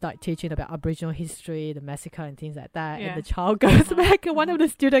teacher was like teaching about Aboriginal history, the massacre and things like that. And the child goes back, and one of the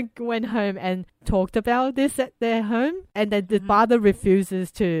students went home and talked about this at their home. And then the father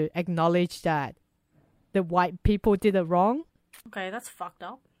refuses to acknowledge that the white people did it wrong. Okay, that's fucked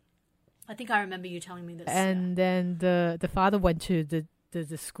up. I think I remember you telling me this. And then the father went to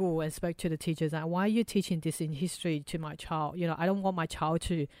the school and spoke to the teachers. Like, why are you teaching this in history to my child? You know, I don't want my child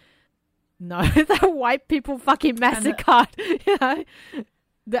to know that white people fucking massacred. You know,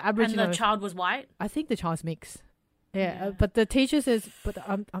 the Aboriginal. And the child was white. I think the child's mixed. Yeah, but the teacher says, but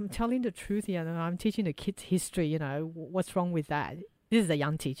I'm telling the truth here. I'm teaching the kids history. You know, what's wrong with that? This is a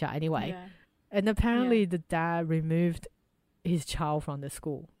young teacher anyway. Yeah. And apparently the dad removed his child from the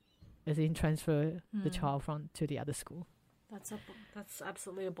school, as in transfer the child to the other school. That's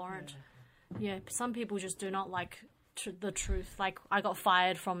absolutely abhorrent. Yeah, some people just do not like the truth. Like, I got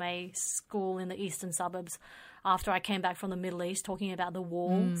fired from a school in the eastern suburbs after I came back from the Middle East talking about the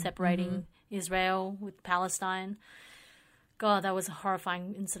wall separating Israel with Palestine. God, that was a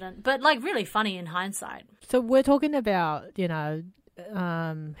horrifying incident, but like really funny in hindsight. So we're talking about, you know,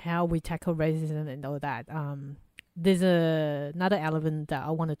 how we tackle racism and all that. There's another element that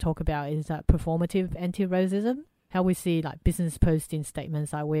I want to talk about is performative anti-racism. How we see like business posting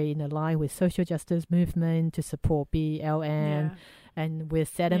statements like we're in a line with social justice movement to support BLM, and we're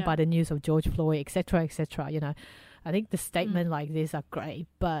saddened by the news of George Floyd, etc., etc. You know, I think the statement like this are great,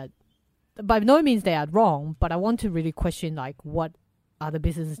 but by no means they are wrong. But I want to really question like what are the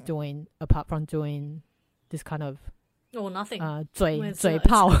businesses doing apart from doing this kind of nothing. 嘴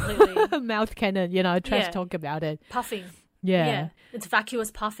炮 mouth cannon, you know, trash talk about it. Puffing. Yeah. It's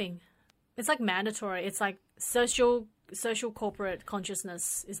vacuous puffing. It's like mandatory. It's like social corporate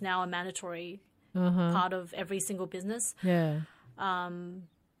consciousness is now a mandatory part of every single business. Yeah.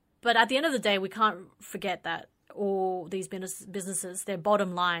 But at the end of the day, we can't forget that all these businesses, their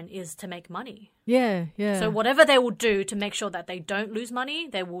bottom line is to make money. Yeah, yeah. So whatever they will do to make sure that they don't lose money,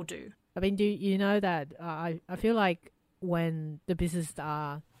 they will do. I mean, do you know that I feel like when the businesses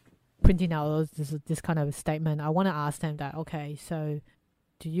are printing out this kind of statement, I want to ask them that, okay, so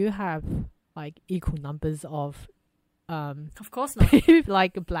do you have like equal numbers of course not.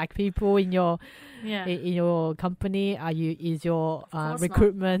 like black people in your in your company? Is your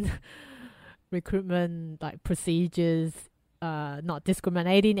recruitment like procedures not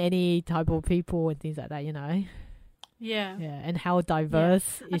discriminating any type of people and things like that, you know? Yeah. And how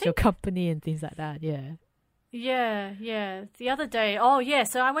diverse is your company and things like that? Yeah. The other day,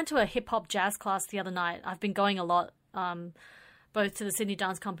 so I went to a hip hop jazz class the other night. I've been going a lot, both to the Sydney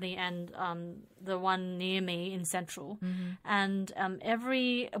Dance Company and the one near me in Central. And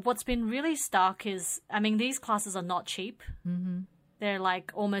what's been really stark is, I mean, these classes are not cheap. They're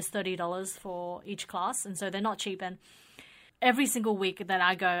like almost $30 for each class, and so they're not cheap. And every single week that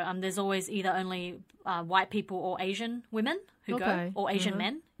I go, there's always either only white people or Asian women who go, or Asian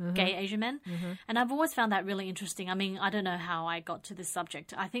men, gay Asian men. And I've always found that really interesting. I mean, I don't know how I got to this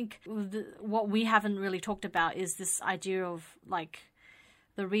subject. I think what we haven't really talked about is this idea of like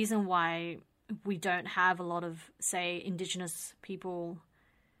the reason why we don't have a lot of, say, Indigenous people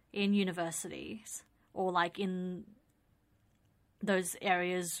in universities or like in those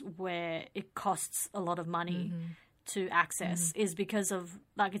areas where it costs a lot of money to access is because of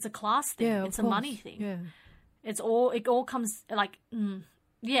like it's a class thing, it's a money thing. It all comes like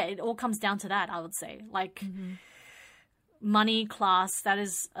it all comes down to that, I would say. Like money, class, that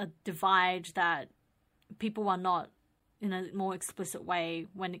is a divide that people are not in a more explicit way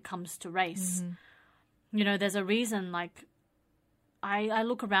when it comes to race. You know, there's a reason, like I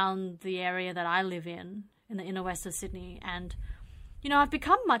look around the area that I live in the inner west of Sydney, and you know, I've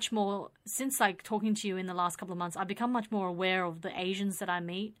become much more, since like talking to you in the last couple of months, I've become much more aware of the Asians that I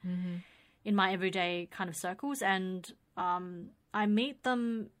meet in my everyday kind of circles. And I meet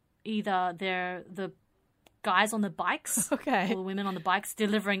them, either they're the guys on the bikes or the women on the bikes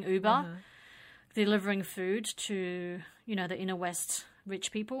delivering Uber, delivering food to, you know, the inner west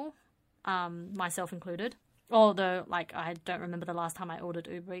rich people. myself included. Although, like, I don't remember the last time I ordered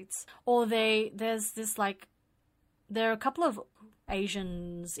Uber Eats. Or there's this, like, there are a couple of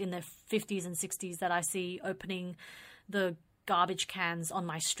Asians in their 50s and 60s that I see opening the garbage cans on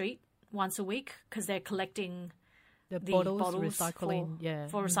my street once a week because they're collecting the bottles recycling,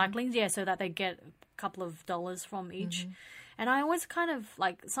 for recycling, so that they get a couple of dollars from each. And I always kind of,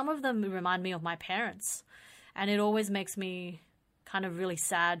 like, some of them remind me of my parents, and it always makes me kind of really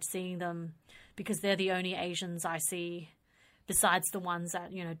sad seeing them because they're the only Asians I see besides the ones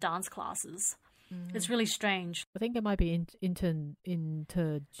at, you know, dance classes. It's really strange. I think it might be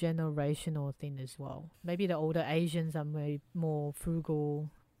intergenerational thing as well. Maybe the older Asians are maybe more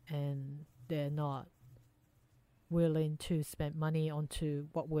frugal and they're not willing to spend money onto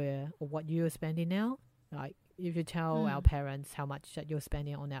what you're spending now. Like if you tell our parents how much that you're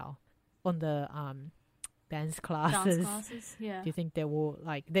spending on the dance classes, do you think they will,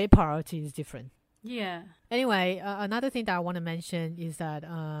 like, their priority is different? Yeah. Anyway, another thing that I want to mention is that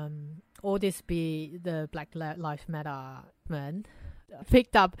all this be the Black Lives Matter movement.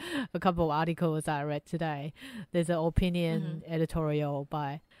 Picked up a couple of articles I read today. There's an opinion editorial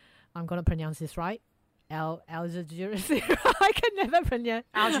by, I'm going to pronounce this right, Al Jazeera. I can never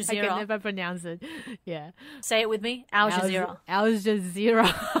pronounce it. Yeah. Say it with me. Al Jazeera. Al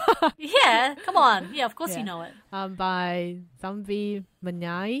Jazeera. Yeah, come on. Yeah, of course you know it. By Zambi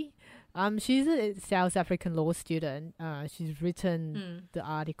Manai. She's a South African law student. She's written the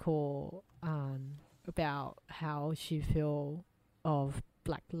article about how she feels of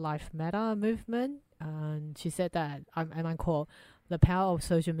Black Lives Matter movement. And she said that, and I quote, "The power of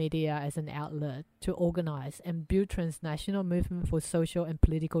social media as an outlet to organize and build transnational movement for social and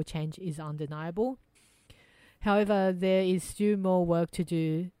political change is undeniable. However, there is still more work to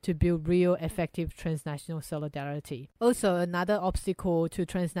do to build real, effective transnational solidarity." Also, another obstacle to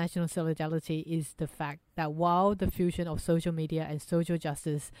transnational solidarity is the fact that while the fusion of social media and social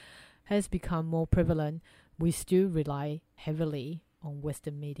justice has become more prevalent, we still rely heavily on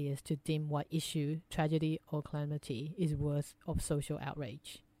Western media to deem what issue, tragedy, or calamity is worth of social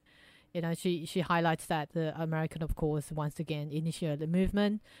outrage. You know, she highlights that the American, of course, once again initiated the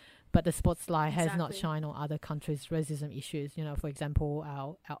movement, but the spotlight has not shined on other countries' racism issues. You know, for example,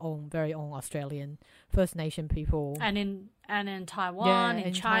 our own very own Australian First Nation people, and in Taiwan,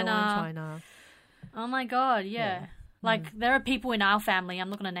 in China. Oh my God, yeah. Like there are people in our family.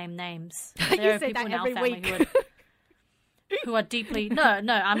 I'm not going to name names. There are people in our family who are deeply no.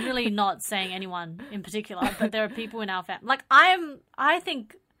 I'm really not saying anyone in particular, but there are people in our family. Like I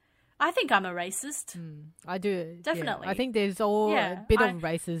think I'm a racist. I do. Definitely. Yeah. I think there's a bit of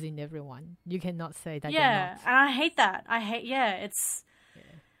racism in everyone. You cannot say that you're not. Yeah, and I hate that. I'm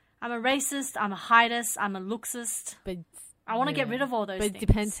a racist, I'm a heightist, I'm a looksist. But I want to get rid of all those things. But it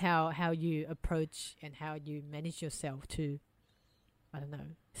depends how you approach and how you manage yourself to, I don't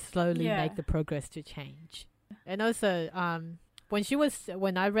know, slowly make the progress to change. And also,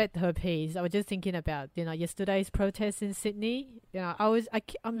 when I read her piece, I was just thinking about, you know, yesterday's protest in Sydney. You know,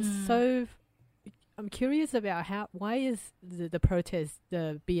 I'm curious about why is the protest,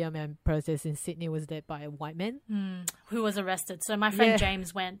 the BLM protest in Sydney was led by a white man who was arrested. So my friend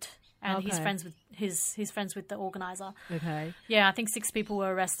James went, and he's friends with the organizer. Okay. Yeah, I think 6 people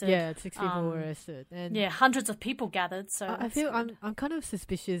were arrested. Yeah, 6 people were arrested, and hundreds of people gathered. So I feel I'm kind of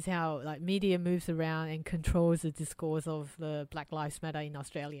suspicious how like media moves around and controls the discourse of the Black Lives Matter in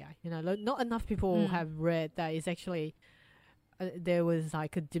Australia. You know, not enough people have read that it's actually. There was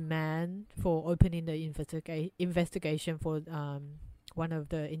like a demand for opening the investigation for one of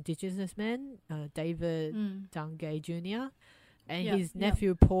the Indigenous men, David Dungay Jr. And his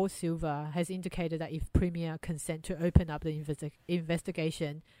nephew Paul Silver has indicated that if Premier consent to open up the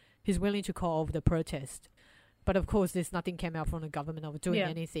investigation, he's willing to call off the protest. But of course, there's nothing came out from the government of doing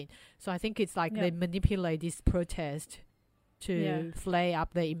anything. So I think it's like they manipulate this protest to flare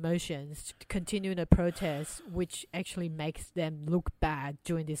up their emotions, to continue the protest, which actually makes them look bad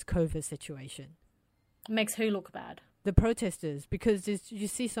during this COVID situation. Makes who look bad? The protesters, because you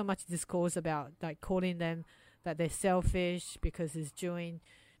see so much discourse about like calling them that they're selfish because it's during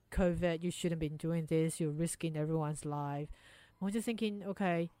COVID, you shouldn't be doing this, you're risking everyone's life. I'm just thinking,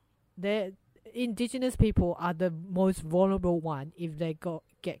 okay, the Indigenous people are the most vulnerable one if they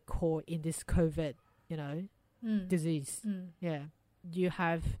get caught in this COVID, you know, disease. Yeah, you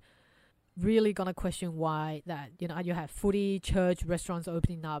have really gonna question why that, you know, you have footy, church, restaurants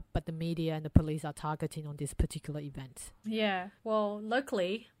opening up, but the media and the police are targeting on this particular event. Yeah, well,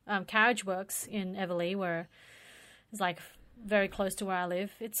 locally, Carriage Works in Everleigh, where it's like very close to where I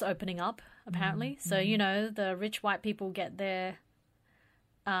live, it's opening up apparently. So you know, the rich white people get their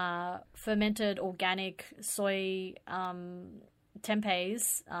fermented organic soy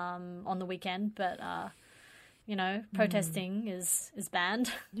tempehs on the weekend, but protesting is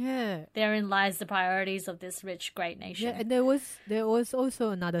banned. Yeah. Therein lies the priorities of this rich, great nation. Yeah, and there was also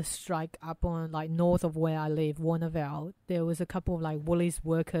another strike up on like north of where I live, Warnervale. There was a couple of like Woolies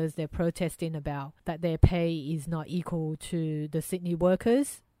workers. They're protesting about that their pay is not equal to the Sydney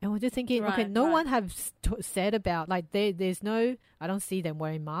workers. And we're just thinking, okay, no one has said about like there's no. I don't see them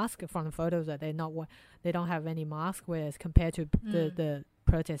wearing masks from the photos that they don't have any masks. Whereas compared to the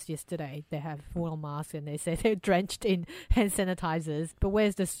protest yesterday, they have full masks and they say they're drenched in hand sanitizers. But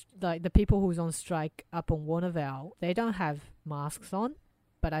where's the people who's on strike up on Warnervale? They don't have masks on,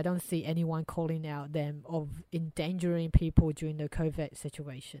 but I don't see anyone calling out them of endangering people during the COVID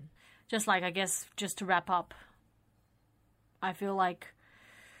situation. Just like, I guess, just to wrap up, I feel like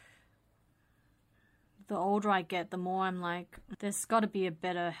the older I get, the more I'm like, there's got to be a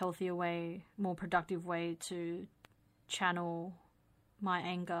better, healthier way, more productive way to channel my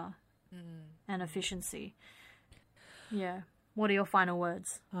anger and efficiency. Yeah. What are your final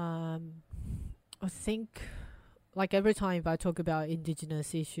words? I think, like every time if I talk about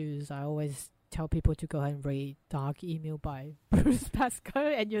Indigenous issues, I always tell people to go ahead and read Dark Email by Bruce Pascoe,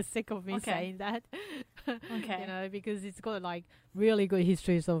 and you're sick of me saying that. Okay. Because it's got like really good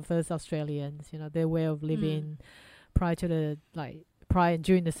histories of first Australians, their way of living prior and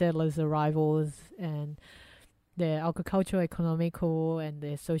during the settlers' arrivals, and their agricultural, economical, and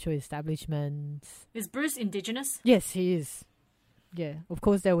their social establishments. Is Bruce Indigenous? Yes, he is. Yeah, of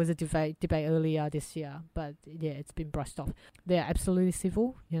course there was a debate earlier this year, but yeah, it's been brushed off. They're absolutely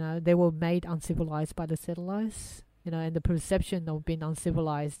civil, they were made uncivilized by the settlers, and the perception of being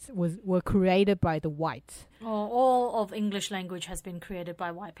uncivilized were created by the whites. All of English language has been created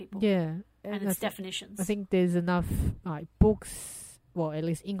by white people. Yeah. And its definitions. I think there's enough books, well, at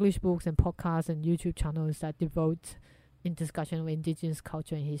least English books and podcasts and YouTube channels that devote in discussion of Indigenous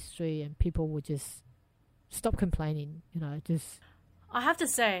culture and history, and people would just stop complaining, I have to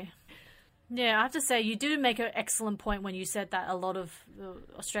say, you do make an excellent point when you said that a lot of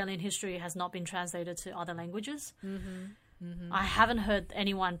Australian history has not been translated to other languages. I haven't heard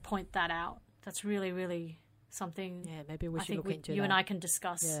anyone point that out. That's really, really something. Yeah, maybe we should look into you and I can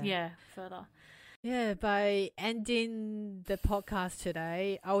discuss. Further. Yeah, by ending the podcast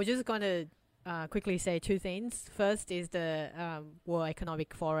today, I was just going to quickly say two things. First is the World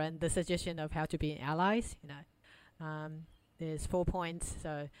Economic Forum, the suggestion of how to be allies. There's 4 points.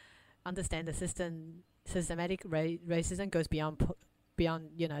 So understand the systematic racism goes beyond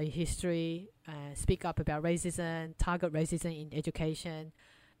history. Speak up about racism. Target racism in education.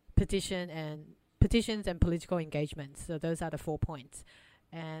 Petitions and political engagement. So those are the 4 points.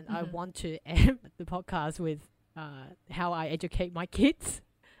 And I want to end the podcast with how I educate my kids.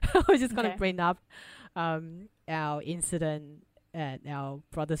 I was just going to bring up our incident at our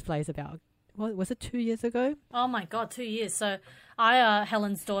brother's place about, what was it, 2 years ago? Oh my God, 2 years. So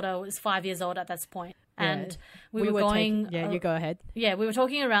Helen's daughter was 5 years old at this point. And we were going... you go ahead. Yeah, we were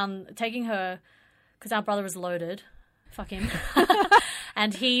talking around, taking her, because our brother is loaded. Fuck him.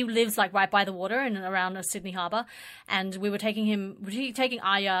 And he lives like right by the water and around Sydney Harbour. And we were taking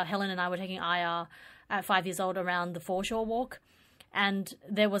Aya, Helen and I were taking Aya at 5 years old around the foreshore walk. And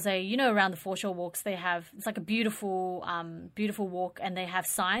there was around the foreshore walks, it's like a beautiful walk, and they have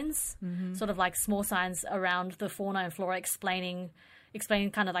signs, sort of like small signs around the fauna and flora explaining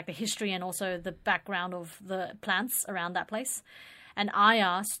kind of like the history and also the background of the plants around that place. And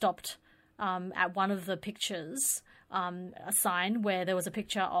Aya stopped at one of the pictures, a sign where there was a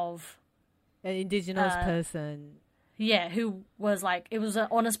picture of an Indigenous person. Yeah, who was like, it was an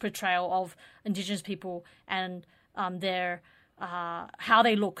honest portrayal of Indigenous people and their... how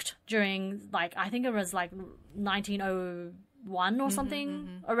they looked during, like, I think it was like 1901 or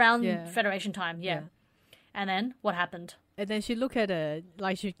something, around Federation time. Yeah. And then what happened? And then she looked at it,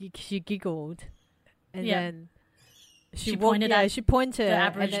 like she giggled, and then she pointed the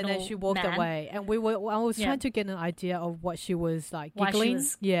Aboriginal and then she walked away. And I was trying to get an idea of what she was like giggling.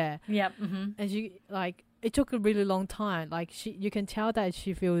 And she it took a really long time. Like you can tell that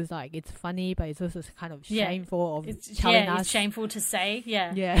she feels like it's funny, but it's also kind of shameful of telling us. It's shameful to say.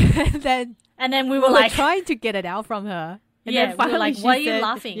 Yeah. and then we were like trying to get it out from her. And then finally we were like, why are you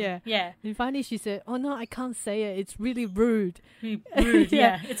laughing? Yeah. And finally she said, "Oh no, I can't say it. It's really rude." Rude.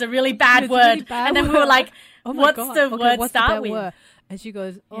 Yeah. It's a really bad word. Really bad and then we were like, what's the word start with? Word? And she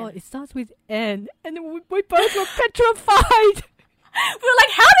goes, it starts with N. And then we both were petrified. We were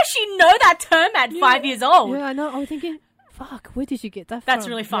like, how does she know that term at 5 years old? Yeah, I know. I was thinking, fuck, where did you get that from? That's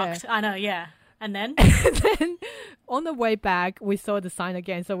really fucked. I know, And then? And then on the way back, we saw the sign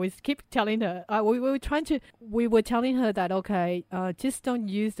again. So we keep telling her, we were telling her that, okay, just don't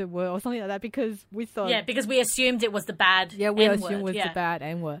use the word or something like that, because we thought. Yeah, because we assumed it was the bad Yeah, we N-word. assumed it was the bad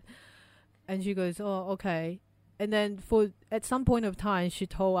N-word. And she goes, oh, okay. And then at some point of time, she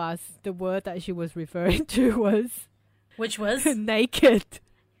told us the word that she was referring to was... Which was? Naked.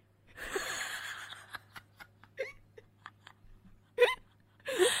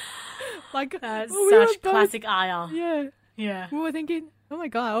 Like, such classic Aya. Yeah. Yeah. We were thinking, oh my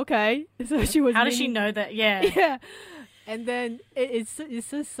God, okay. So she was... How does she know that? Yeah. Yeah. And then it's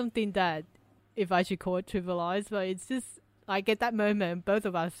just something that, if I should call it trivialized, but it's just... Like, at that moment, both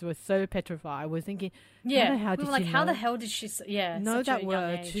of us were so petrified. I was thinking, yeah, how we were like, how the hell did she know that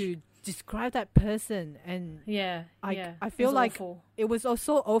word to describe that person? And I feel like awful. It was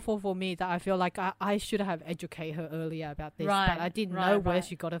also awful for me that I feel like I should have educated her earlier about this, but I didn't know where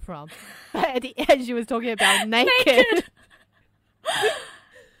she got it from. At the end, she was talking about naked.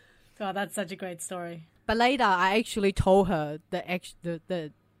 God, that's such a great story. But later, I actually told her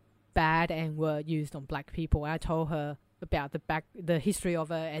the bad N-word used on black people. I told her about the history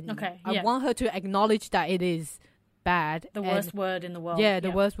of it, and I want her to acknowledge that it is bad, the worst word in the world. Yeah, the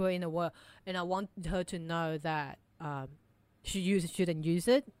worst word in the world, and I want her to know that she shouldn't use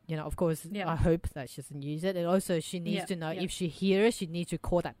it. You know, of course, I hope that she doesn't use it, and also she needs to know if she hears it, she needs to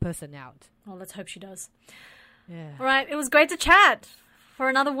call that person out. Well, let's hope she does. Yeah. All right, it was great to chat for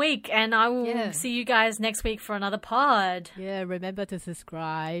another week, and I will see you guys next week for another pod. Yeah, remember to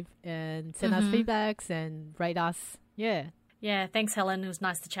subscribe and send us feedbacks and rate us. Yeah, thanks, Helen. It was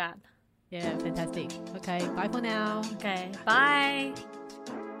nice to chat. Yeah, fantastic. Okay, bye for now. Okay, bye.